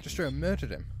 Just straight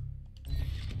murdered him.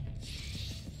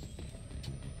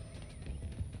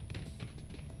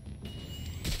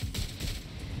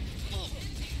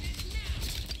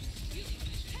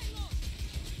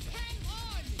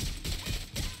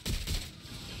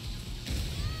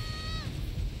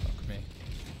 Fuck me.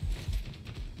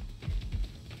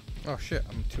 Oh shit!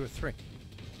 I'm 2 of 3.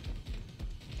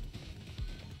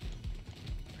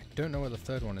 Don't know where the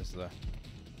third one is though.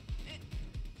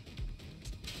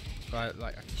 I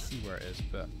can see where it is,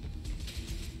 but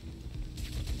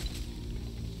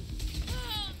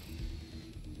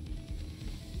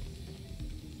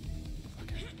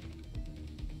okay.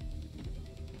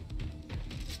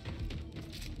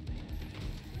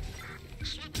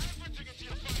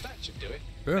 That should do it.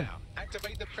 Boom. Now,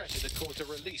 activate the pressure to cause a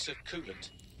release of coolant.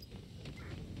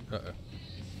 Uh-oh.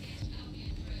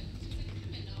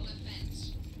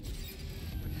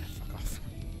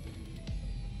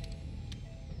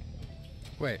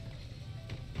 Wait.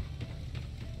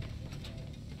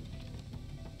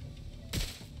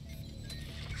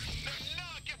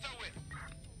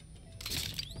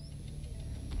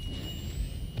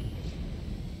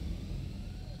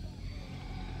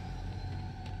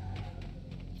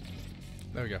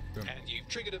 There we go. Boom. And you've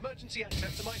triggered emergency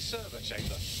access to my server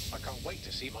chamber. I can't wait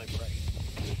to see my brain.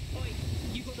 Oi,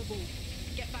 you got the ball.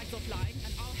 Get Bags offline,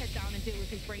 and I'll head down and deal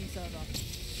with his brain server.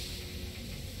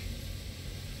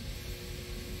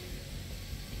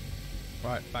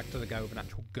 Right, back to the guy with an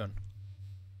actual gun.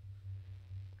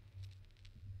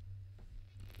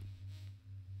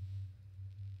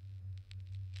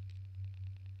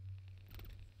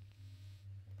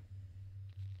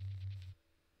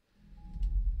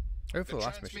 Hopefully the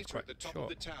last mission's transmitter quite at the top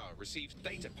short. of the tower receives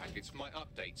data packets for my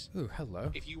updates. Ooh,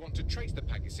 hello. If you want to trace the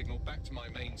packet signal back to my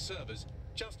main servers,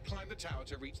 just climb the tower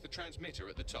to reach the transmitter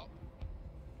at the top.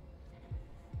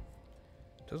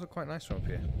 Does look quite nice from up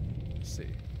here. Let's see.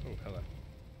 Oh, hello.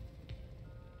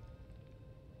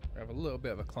 We have a little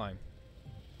bit of a climb.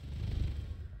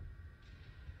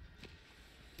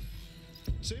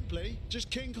 Simply, just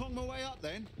King Kong my way up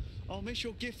then. I'll miss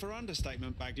your gift for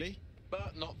understatement, Bagley.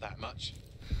 But not that much.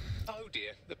 Oh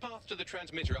dear, the path to the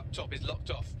transmitter up top is locked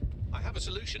off. I have a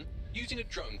solution. Using a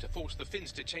drone to force the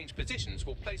fins to change positions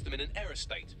will place them in an error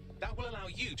state. That will allow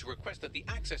you to request that the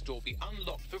access door be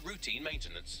unlocked for routine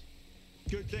maintenance.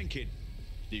 Good thinking,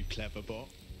 you clever bot.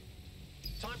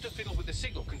 Time to fiddle with the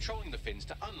signal controlling the fins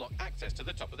to unlock access to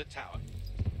the top of the tower.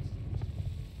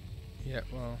 Yeah,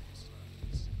 well...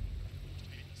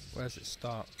 Where's it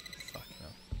start? Fuck no.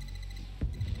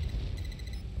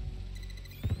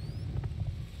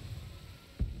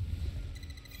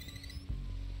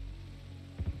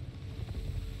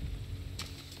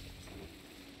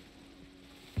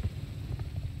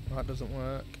 That doesn't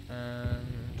work,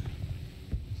 and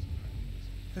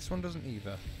this one doesn't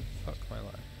either. Fuck my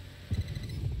life.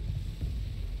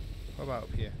 What about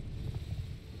up here?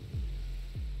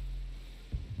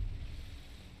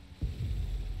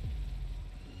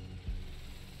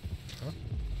 Huh?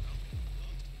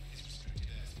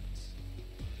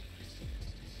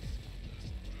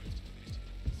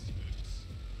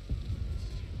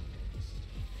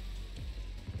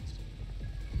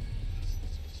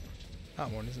 That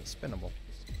one isn't spinnable.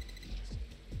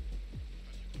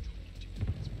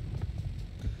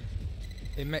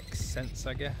 It makes sense,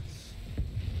 I guess.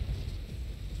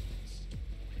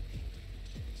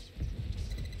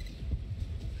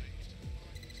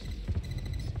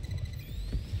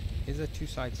 Is there two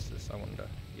sides to this, I wonder?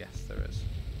 Yes, there is.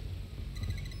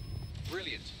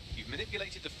 Brilliant. You've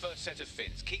manipulated the first set of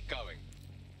fins. Keep going.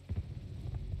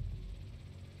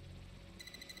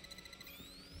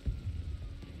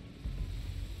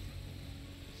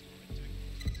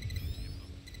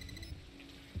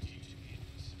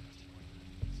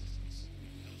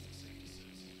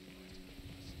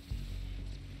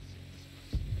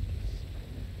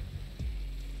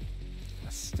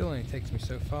 That still only takes me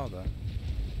so far, though.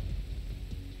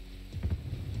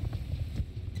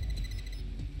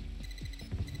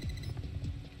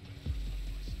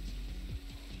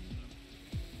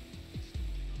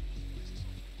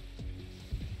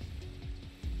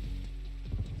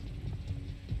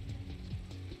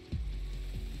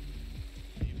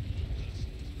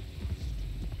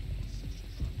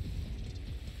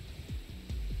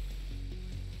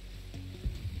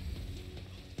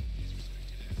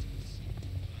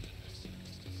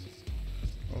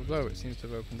 Although it seems to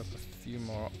have opened up a few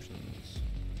more options,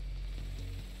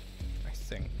 I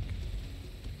think.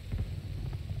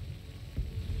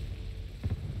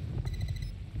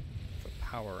 For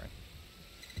powering.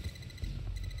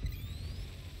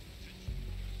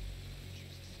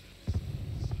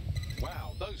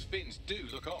 Wow, those fins do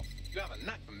look off. You have a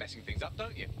knack for messing things up,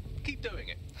 don't you? Keep doing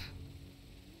it.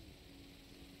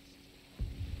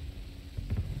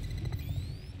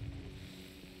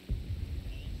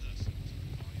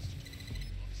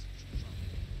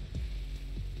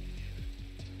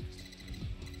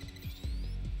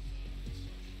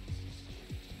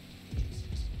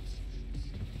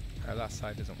 That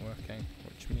side isn't working,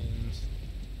 which means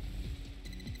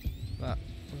that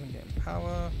wasn't getting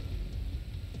power.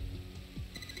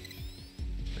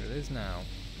 But it is now.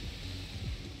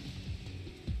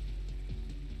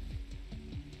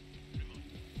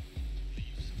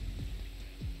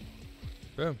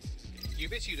 Boom.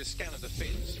 You've issued a scan of the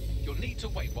fins. You'll need to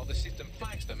wait while the system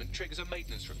flags them and triggers a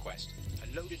maintenance request.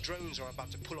 And loaded drones are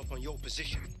about to pull up on your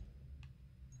position.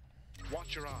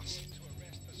 Watch your ass.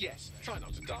 Yes, try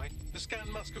not to die. The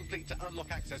scan must complete to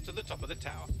unlock access to the top of the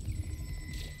tower.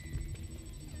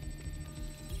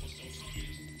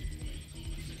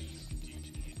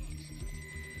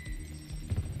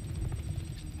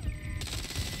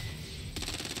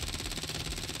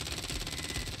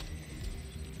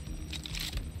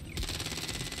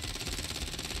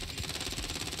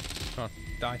 Come on,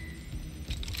 die.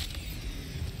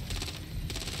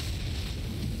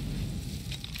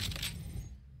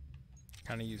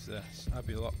 Can I use this? I'd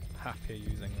be a lot happier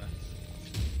using this.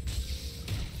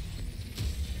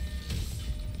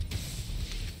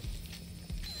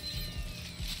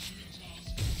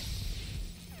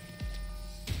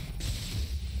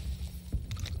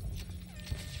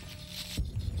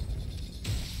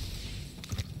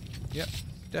 Yep,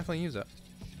 definitely use it.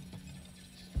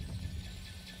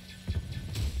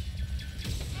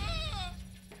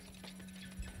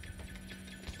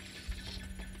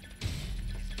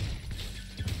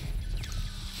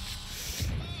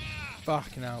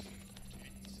 Fucking hell.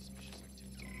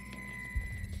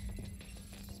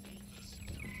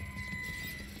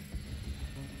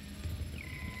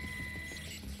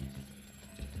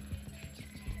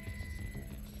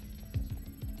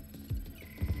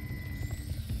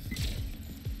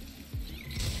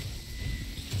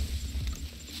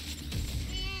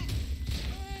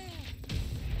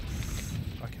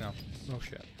 Fucking hell. Oh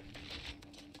shit.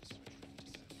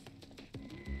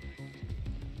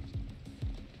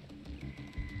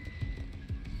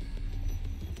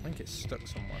 I think it's stuck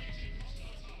somewhere.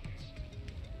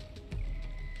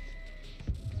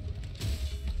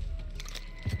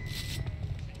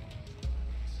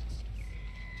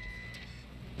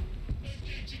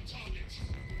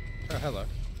 Oh, hello.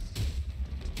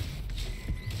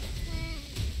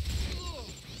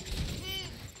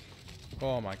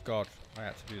 Oh my god, I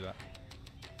had to do that.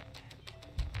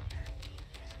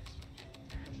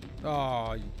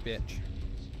 Oh, you bitch.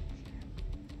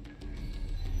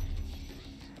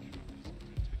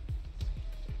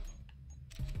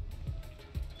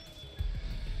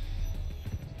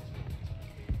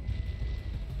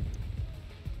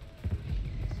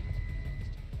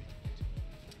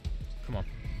 Come on.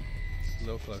 A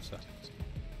little closer.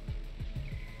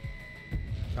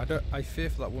 I fear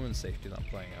for that woman's safety that I'm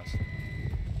playing as.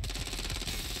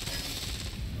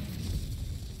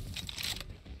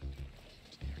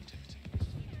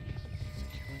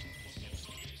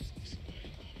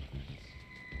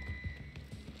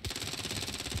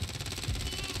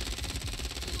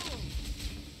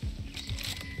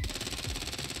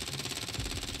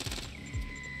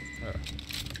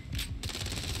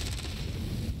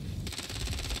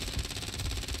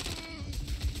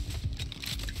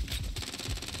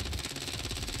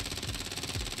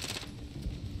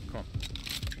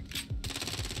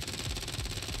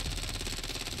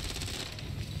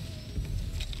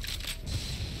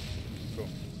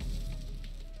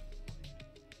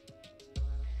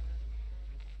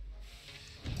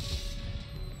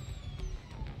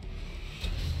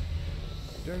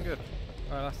 Doing good.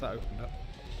 Alright, that's that opened up.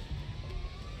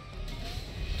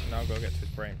 Now I'll go get to his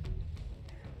brain.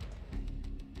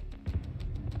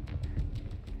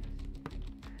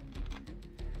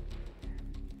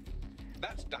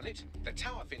 That's done it. The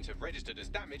tower fins have registered as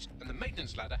damaged and the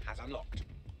maintenance ladder has unlocked.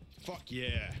 Fuck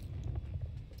yeah.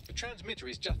 The transmitter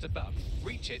is just above.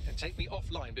 Reach it and take me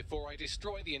offline before I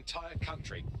destroy the entire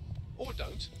country. Or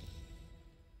don't.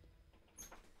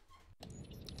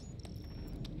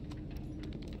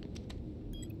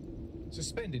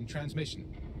 Suspending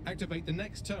transmission. Activate the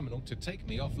next terminal to take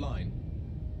me offline.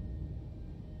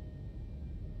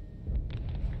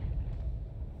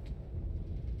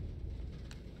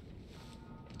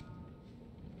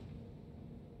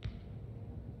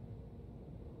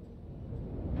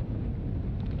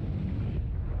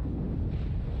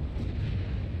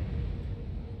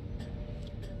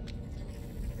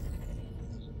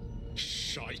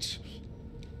 Shite.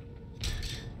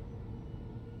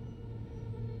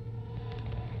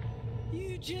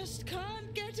 You just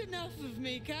can't get enough of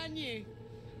me, can you?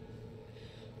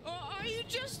 Or are you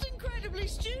just incredibly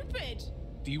stupid?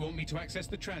 Do you want me to access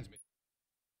the transmitter?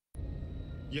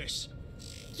 Yes.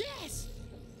 Yes!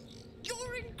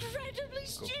 You're incredibly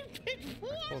stupid!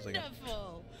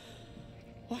 Wonderful!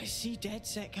 Why, see,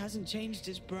 DedSec hasn't changed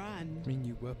its brand. I mean,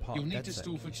 you were part You'll of need to DedSec,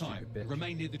 stall for you time. stupid bitch.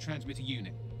 Remain near the transmitter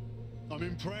unit. I'm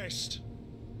impressed.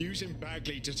 Using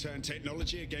Bagley to turn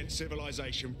technology against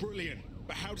civilization. Brilliant.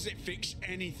 But how does it fix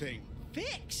anything?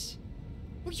 Fix?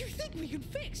 Well, you think we can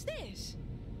fix this?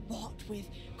 What with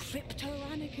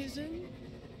crypto-anarchism,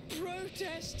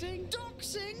 protesting,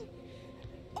 doxing?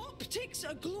 Optics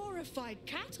are glorified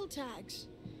cattle tags.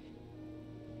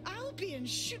 Albion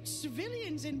shoots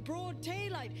civilians in broad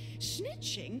daylight.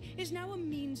 Snitching is now a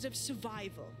means of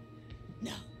survival.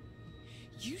 No,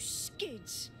 you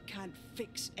skids can't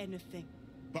fix anything.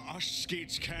 But us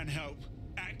skids can help.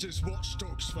 Act as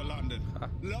watchdogs for London.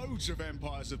 Loads of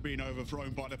empires have been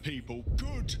overthrown by the people.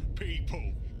 Good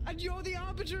people. And you're the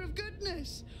arbiter of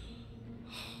goodness.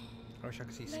 I wish I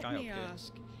could see Let Sky up me here.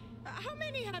 ask, how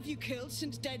many have you killed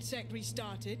since DedSec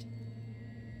restarted?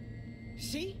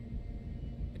 See?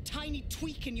 A tiny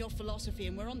tweak in your philosophy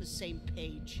and we're on the same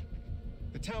page.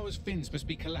 The tower's fins must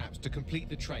be collapsed to complete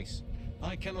the trace.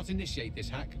 I cannot initiate this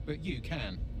hack, but you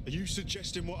can. Are you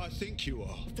suggesting what I think you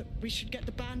are? That we should get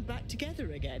the band back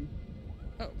together again?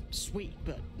 Oh, sweet,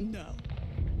 but no.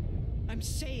 I'm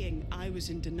saying I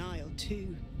was in denial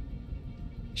too.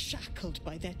 Shackled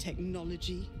by their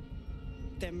technology,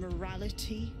 their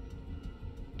morality.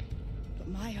 But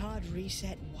my hard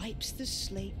reset wipes the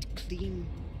slate clean.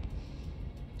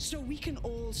 So we can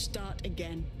all start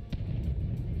again.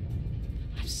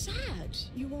 I'm sad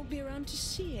you won't be around to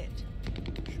see it.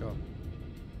 Sure.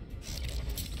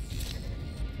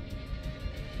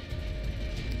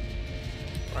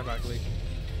 Bye, Bagley.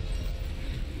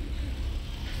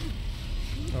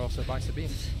 Oh, also buy Sabine.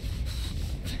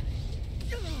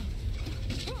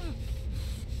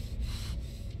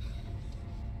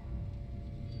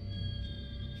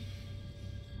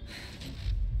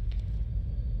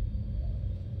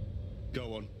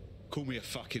 Go on. Call me a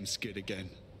fucking skid again.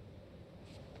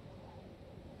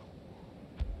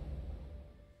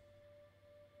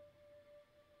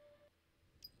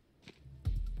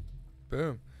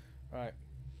 Boom. Right.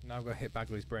 Now I've got to hit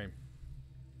Bagley's brain.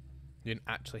 You didn't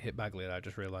actually hit Bagley, I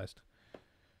just realised.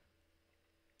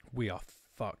 We are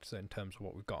fucked in terms of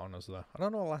what we've got on us there. I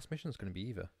don't know what the last mission's going to be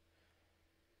either.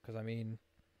 Because, I mean,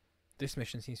 This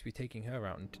mission seems to be taking her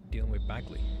out and dealing with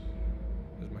Bagley.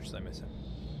 As much as I miss it.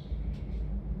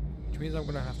 Which means I'm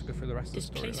going to have to go through the rest of the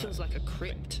story. This place feels like a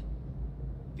crypt.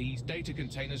 These data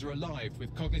containers are alive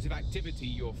with cognitive activity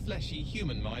your fleshy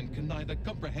human mind can neither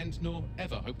comprehend nor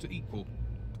ever hope to equal.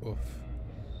 Oof.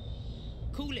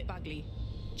 Cool it, Bagley.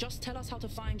 Just tell us how to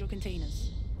find your containers.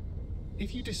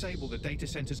 If you disable the data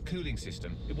center's cooling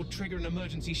system, it will trigger an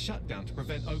emergency shutdown to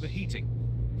prevent overheating.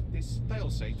 This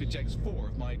failsafe ejects 4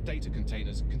 of my data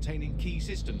containers containing key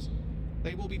systems.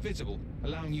 They will be visible,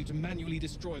 allowing you to manually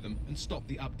destroy them and stop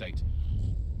the update.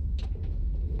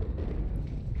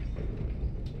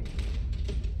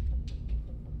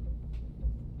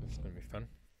 This is going to be fun.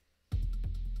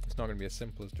 It's not going to be as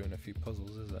simple as doing a few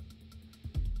puzzles, is it?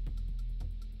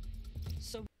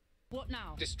 So, what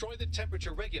now? Destroy the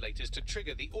temperature regulators to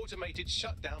trigger the automated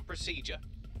shutdown procedure.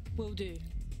 Will do.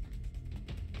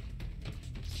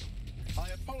 I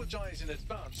apologize in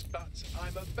advance, but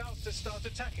I'm about to start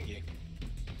attacking you.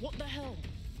 What the hell?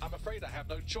 I'm afraid I have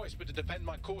no choice but to defend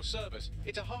my core servers.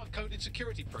 It's a hard-coded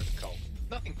security protocol.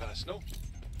 Nothing personal.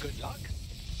 Good luck.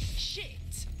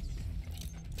 Shit!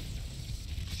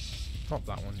 Not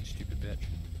that one, you stupid bitch.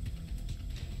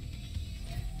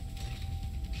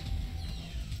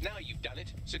 Now you've done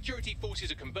it. Security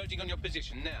forces are converging on your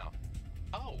position now.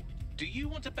 Oh, do you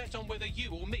want to bet on whether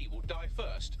you or me will die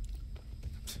first?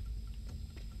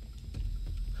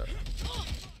 If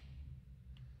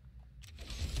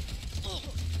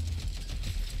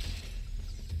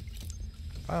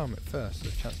I arm it first,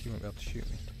 there's a chance you won't be able to shoot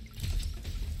me.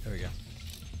 There we go.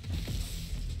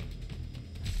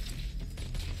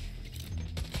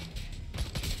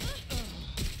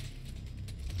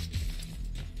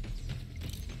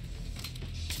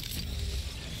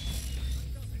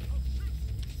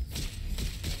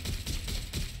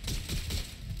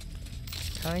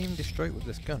 Can I even destroy it with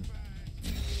this gun?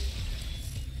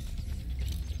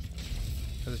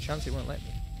 There's a chance it won't let me.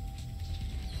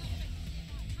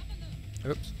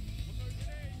 Oops.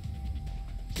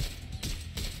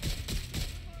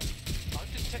 I'm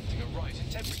detecting a rise in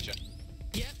temperature.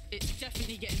 Yep, it's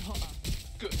definitely getting hotter.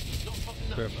 Good. Not hot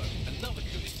enough. Another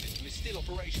cooling system is still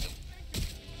operational.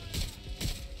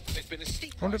 There's been a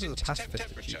steep rise in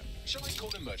temperature. Shall I call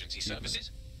emergency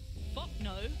services? Fuck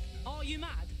no. Are you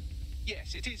mad?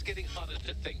 Yes, it is getting harder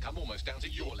to think. I'm almost down to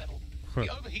your level. The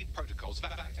overheat protocols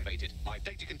have activated. My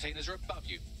data containers are above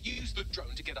you. Use the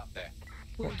drone to get up there.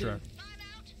 What drone?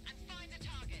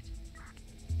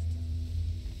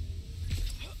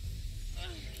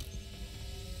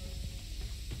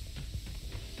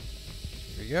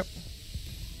 Here we go.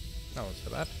 That wasn't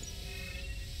so bad.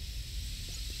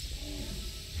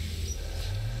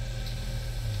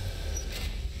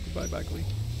 Goodbye, Bagley.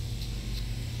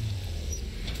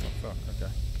 Oh fuck,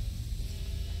 okay.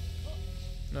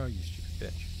 No, you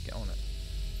stupid bitch. Get on it.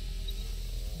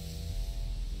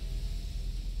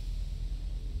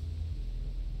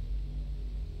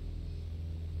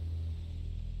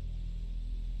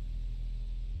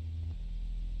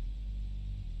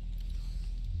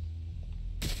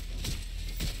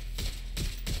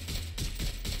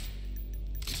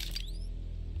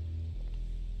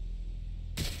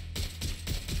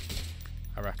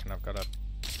 I reckon I've got a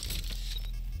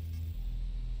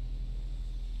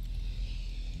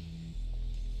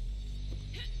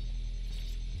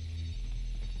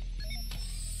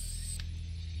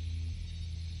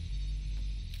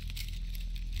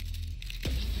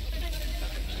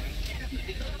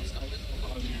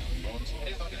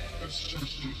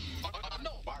I'm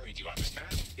not worried, you understand?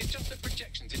 It's just that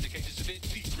projections indicate a severe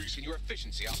decrease in your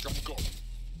efficiency after I'm gone.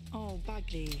 Oh,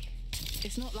 Bagley.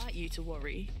 It's not like you to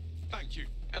worry. Thank you.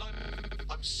 And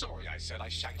I'm sorry I said I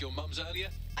shagged your mums earlier.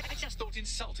 I just thought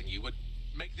insulting you would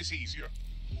make this easier.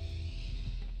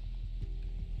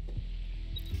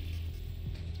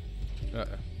 Uh-oh.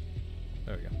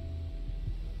 There we go.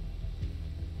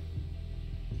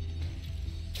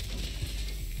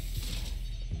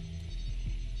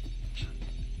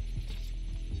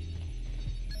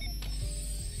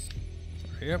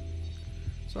 Yep.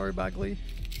 Sorry, Bagley.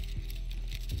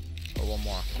 Or one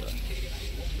more after that.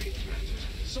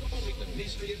 Solving the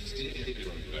mystery of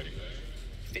delivery.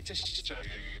 It's a shame.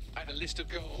 I have a list of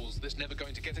goals that's never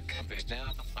going to get accomplished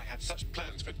now. I had such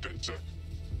plans for Denser.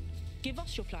 Give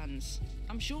us your plans.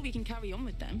 I'm sure we can carry on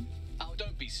with them. Oh,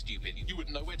 don't be stupid. You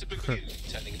wouldn't know where to begin,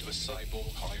 turning into a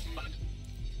cyborg hive mind.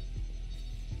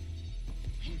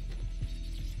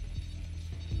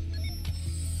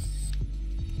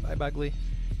 Bye, Bagley.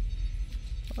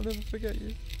 I'll never forget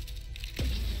you.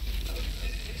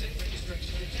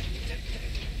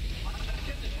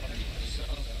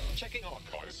 Checking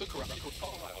archive. for corrupt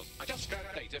files. I just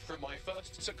grabbed data from my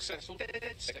first successful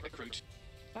DedSec recruit.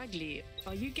 Bagley,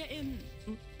 are you getting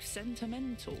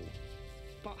sentimental?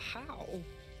 But how?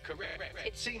 Correct.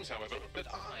 It seems, however, that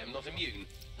I am not immune.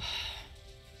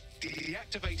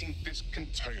 Deactivating this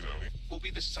container will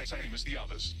be the same as the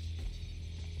others.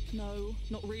 No,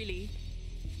 not really.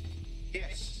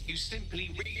 Yes, you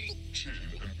simply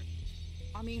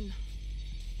I mean,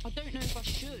 I don't know if I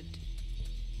should.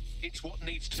 It's what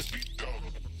needs to be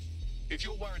done. If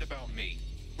you're worried about me,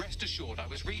 rest assured I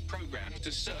was reprogrammed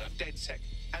to serve DedSec,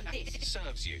 and it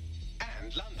serves you,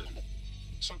 and London.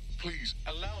 So please,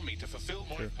 allow me to fulfill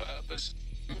my purpose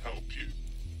and help you.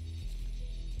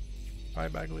 Bye,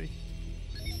 Bagley.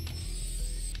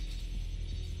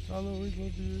 I'll always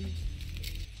love you.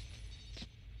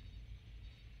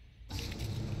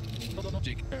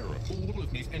 Logic error. All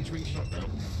of me is entering shutdown.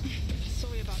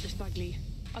 Sorry about this, Bagley.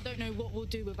 I don't know what we'll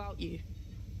do without you.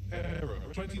 Error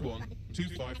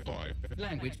 21255.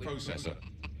 Language processor.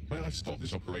 May I stop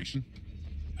this operation?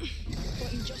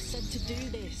 But you just said to do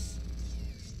this.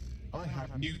 I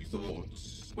have new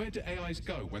thoughts. Where do AIs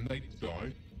go when they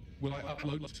die? Will I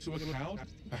upload to a cloud?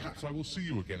 Perhaps I will see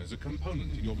you again as a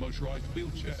component in your motorized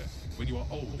wheelchair when you are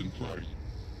old and grey.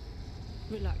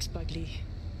 Relax, Bagley.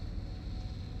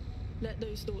 Let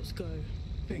those thoughts go.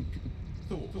 Think,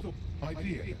 thought,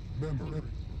 idea, memory.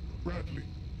 Bradley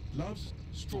loves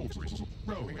strawberries,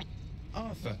 rowing.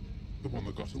 Arthur, the one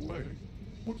that got away.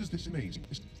 What does this mean?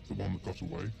 Is the one that got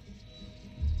away?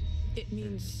 It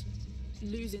means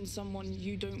losing someone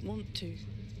you don't want to.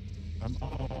 Am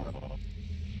I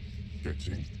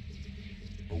getting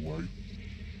away?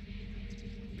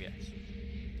 Yes.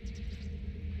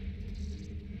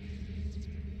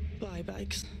 Bye,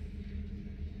 Bags.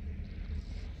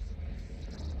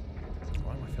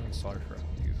 Why am I feeling sorry for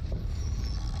you?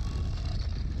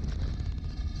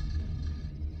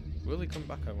 Will he come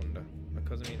back, I wonder?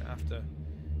 Because, I mean, after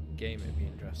game it'd be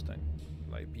interesting.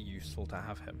 Like, it'd be useful to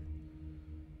have him.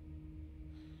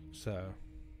 So,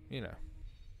 you know.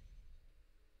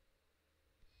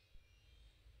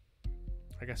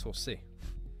 I guess we'll see.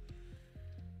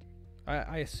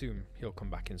 I assume he'll come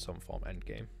back in some form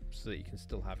endgame, so that you can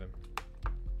still have him.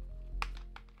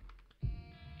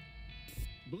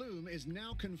 Bloom is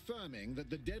now confirming that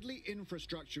the deadly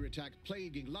infrastructure attack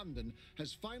plaguing London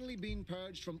has finally been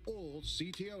purged from all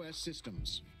CTOS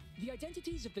systems. The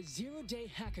identities of the zero-day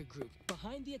hacker group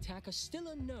behind the attack are still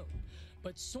unknown,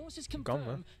 but sources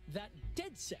confirm that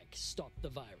DedSec stopped the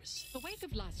virus. In the wake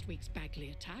of last week's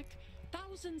Bagley attack,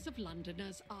 thousands of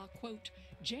Londoners are, quote,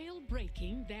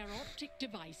 jailbreaking their optic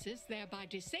devices, thereby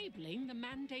disabling the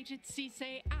mandated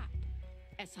CSA app.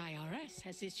 SIRS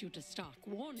has issued a stark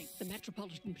warning. The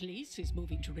Metropolitan Police is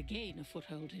moving to regain a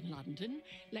foothold in London,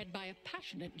 led by a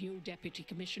passionate new Deputy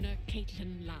Commissioner,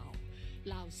 Caitlin Lau.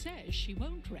 Lau says she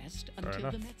won't rest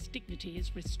until the Met's dignity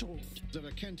is restored.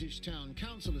 The Kentish Town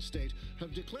Council estate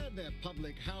have declared their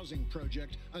public housing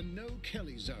project a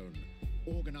no-Kelly zone.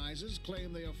 Organisers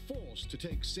claim they are forced to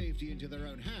take safety into their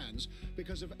own hands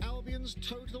because of Albion's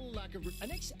total lack of...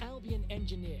 An ex-Albion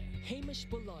engineer, Hamish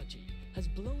Balaji, has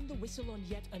blown the whistle on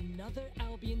yet another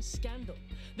Albion scandal,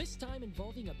 this time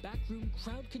involving a backroom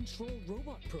crowd control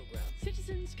robot program.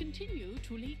 Citizens continue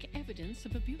to leak evidence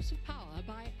of abuse of power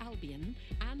by Albion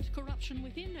and corruption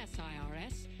within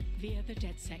SIRS via the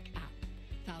DedSec app.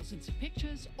 Thousands of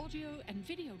pictures, audio and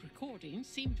video recordings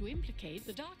seem to implicate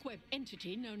the dark web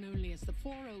entity known only as the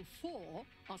 404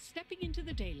 are stepping into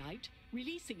the daylight,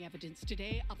 releasing evidence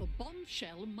today of a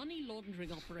bombshell money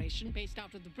laundering operation based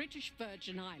out of the British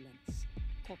Virgin Islands.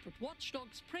 Corporate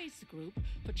watchdogs praise the group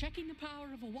for checking the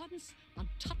power of a once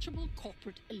untouchable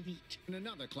corporate elite. In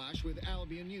another clash with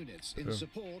Albion units in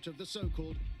support of the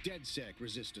so-called DedSec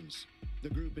resistance. The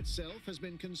group itself has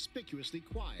been conspicuously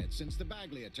quiet since the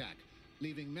Bagley attack,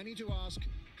 leaving many to ask,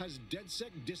 has DedSec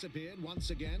disappeared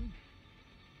once again?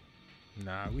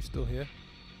 Nah, we're still here.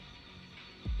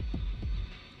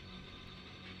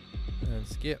 And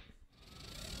skip.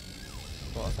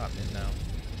 What's happening now?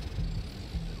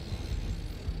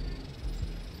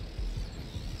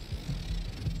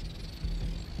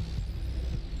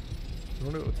 I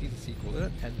wonder what will tease a sequel. They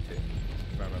don't tend to,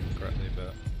 if I remember correctly,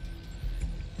 but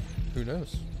who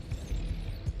knows?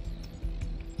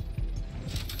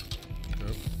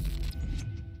 Nope.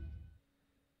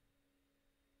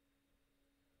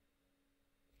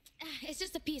 It's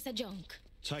just a piece of junk.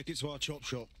 Take it to our chop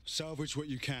shop. Salvage what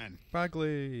you can.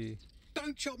 Bagley.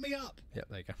 Don't chop me up. Yep,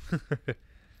 there you go.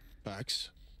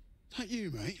 Bags. That you,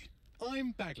 mate?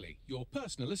 I'm Bagley, your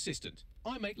personal assistant.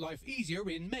 I make life easier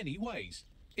in many ways.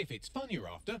 If it's fun you're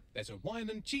after, there's a wine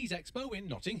and cheese expo in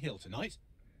Notting Hill tonight.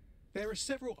 There are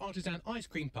several artisan ice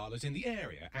cream parlours in the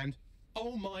area, and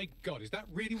oh my god, is that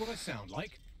really what I sound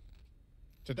like?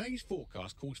 Today's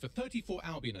forecast calls for 34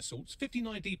 Albion assaults,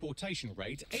 59 deportation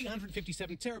raids,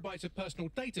 857 terabytes of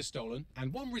personal data stolen,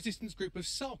 and one resistance group of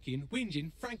sulking,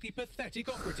 whinging, frankly pathetic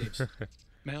operatives.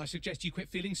 May I suggest you quit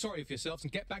feeling sorry for yourselves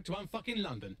and get back to unfucking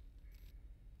London?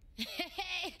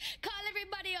 Hey, call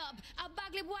everybody up. Our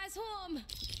Bagley boys home.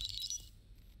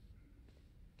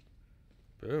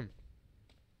 Boom.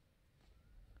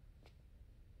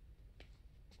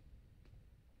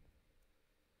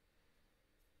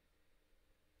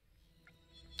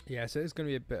 Yeah, so it's going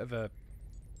to be a bit of a...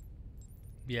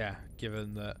 Yeah,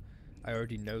 given that I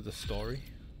already know the story.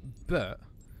 But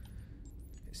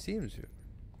it seems it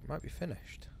might be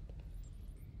finished.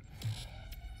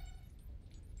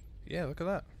 Yeah, look at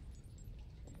that.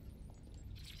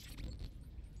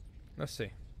 Let's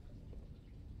see.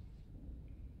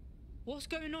 What's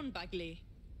going on, Bagley?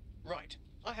 Right.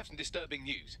 I have some disturbing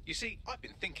news. You see, I've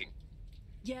been thinking.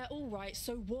 Yeah, alright,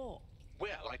 so what?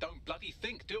 Well, I don't bloody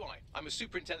think, do I? I'm a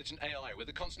super intelligent AI with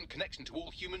a constant connection to all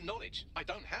human knowledge. I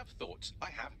don't have thoughts. I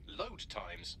have load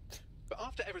times. But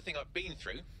after everything I've been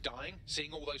through, dying,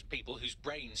 seeing all those people whose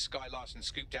brains Sky Larson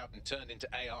scooped out and turned into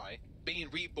AI, being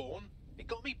reborn, it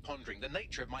got me pondering the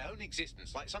nature of my own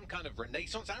existence like some kind of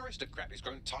Renaissance aristocrat who's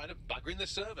grown tired of buggering the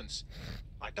servants.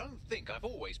 I don't think I've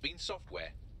always been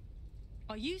software.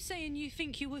 Are you saying you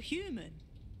think you were human?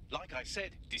 Like I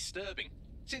said, disturbing.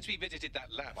 Since we visited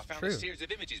that lab, I found True. a series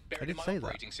of images buried in my say that.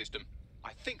 operating system.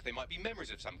 I think they might be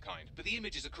memories of some kind, but the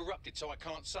images are corrupted, so I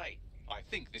can't say. I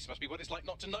think this must be what it's like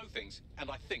not to know things, and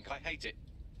I think I hate it.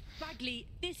 Bagley,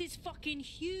 this is fucking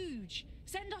huge.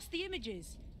 Send us the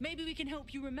images. Maybe we can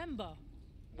help you remember.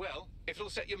 Well, if it'll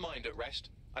set your mind at rest,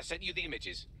 I sent you the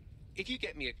images. If you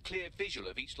get me a clear visual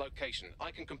of each location,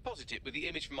 I can composite it with the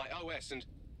image from my OS and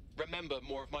remember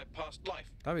more of my past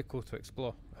life. That'd be cool to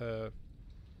explore.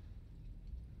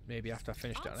 Maybe after I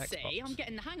finished it on I'd Xbox. say I'm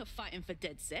getting the hang of fighting for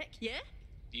DedSec, yeah?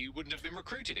 You wouldn't have been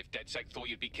recruited if DedSec thought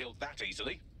you'd be killed that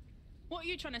easily. What are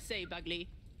you trying to say, Bagley?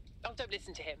 Oh, don't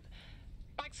listen to him.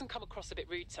 Bags can come across a bit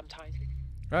rude sometimes.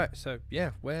 Right, so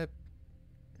yeah, we're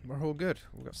all good.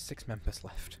 We've got 6 members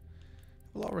left.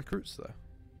 A lot of recruits though.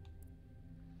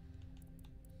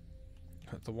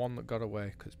 The one that got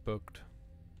away because bugged.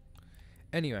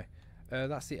 Anyway,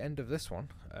 that's the end of this one.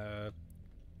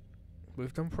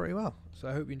 We've done pretty well, so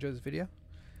I hope you enjoyed this video.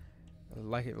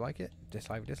 Like it,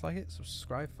 dislike it,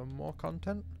 subscribe for more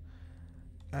content,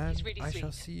 and really I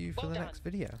shall sweet. see you for Well the done. next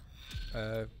video.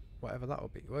 Whatever that will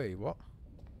be. Wait, what?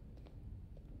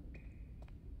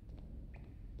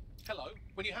 Hello,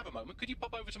 when you have a moment, could you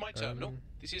pop over to my terminal?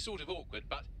 This is sort of awkward,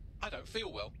 but I don't feel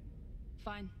well.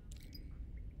 Fine.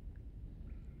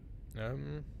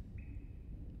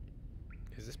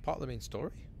 Is this part of the main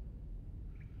story?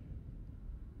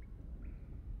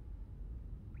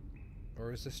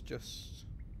 Or is this just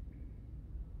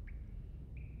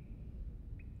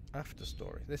after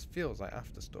story? This feels like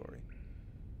after story.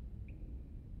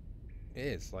 It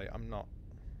is, like, I'm not...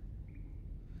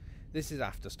 This is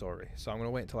after story, so I'm going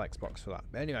to wait until Xbox for that.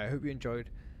 But anyway, I hope you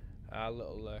enjoyed our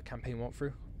little campaign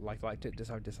walkthrough. Liked it,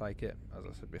 dislike it, as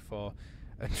I said before.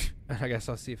 And I guess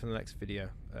I'll see you for the next video,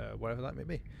 whatever that may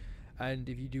be. And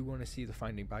if you do want to see the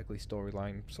Finding Bagley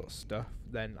storyline sort of stuff,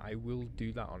 then I will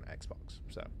do that on Xbox.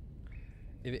 So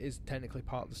if it is technically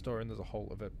part of the story and there's a whole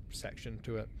other section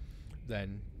to it,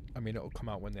 then, I mean, it'll come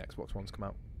out when the Xbox Ones come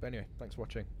out. But anyway, thanks for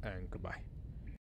watching, and goodbye.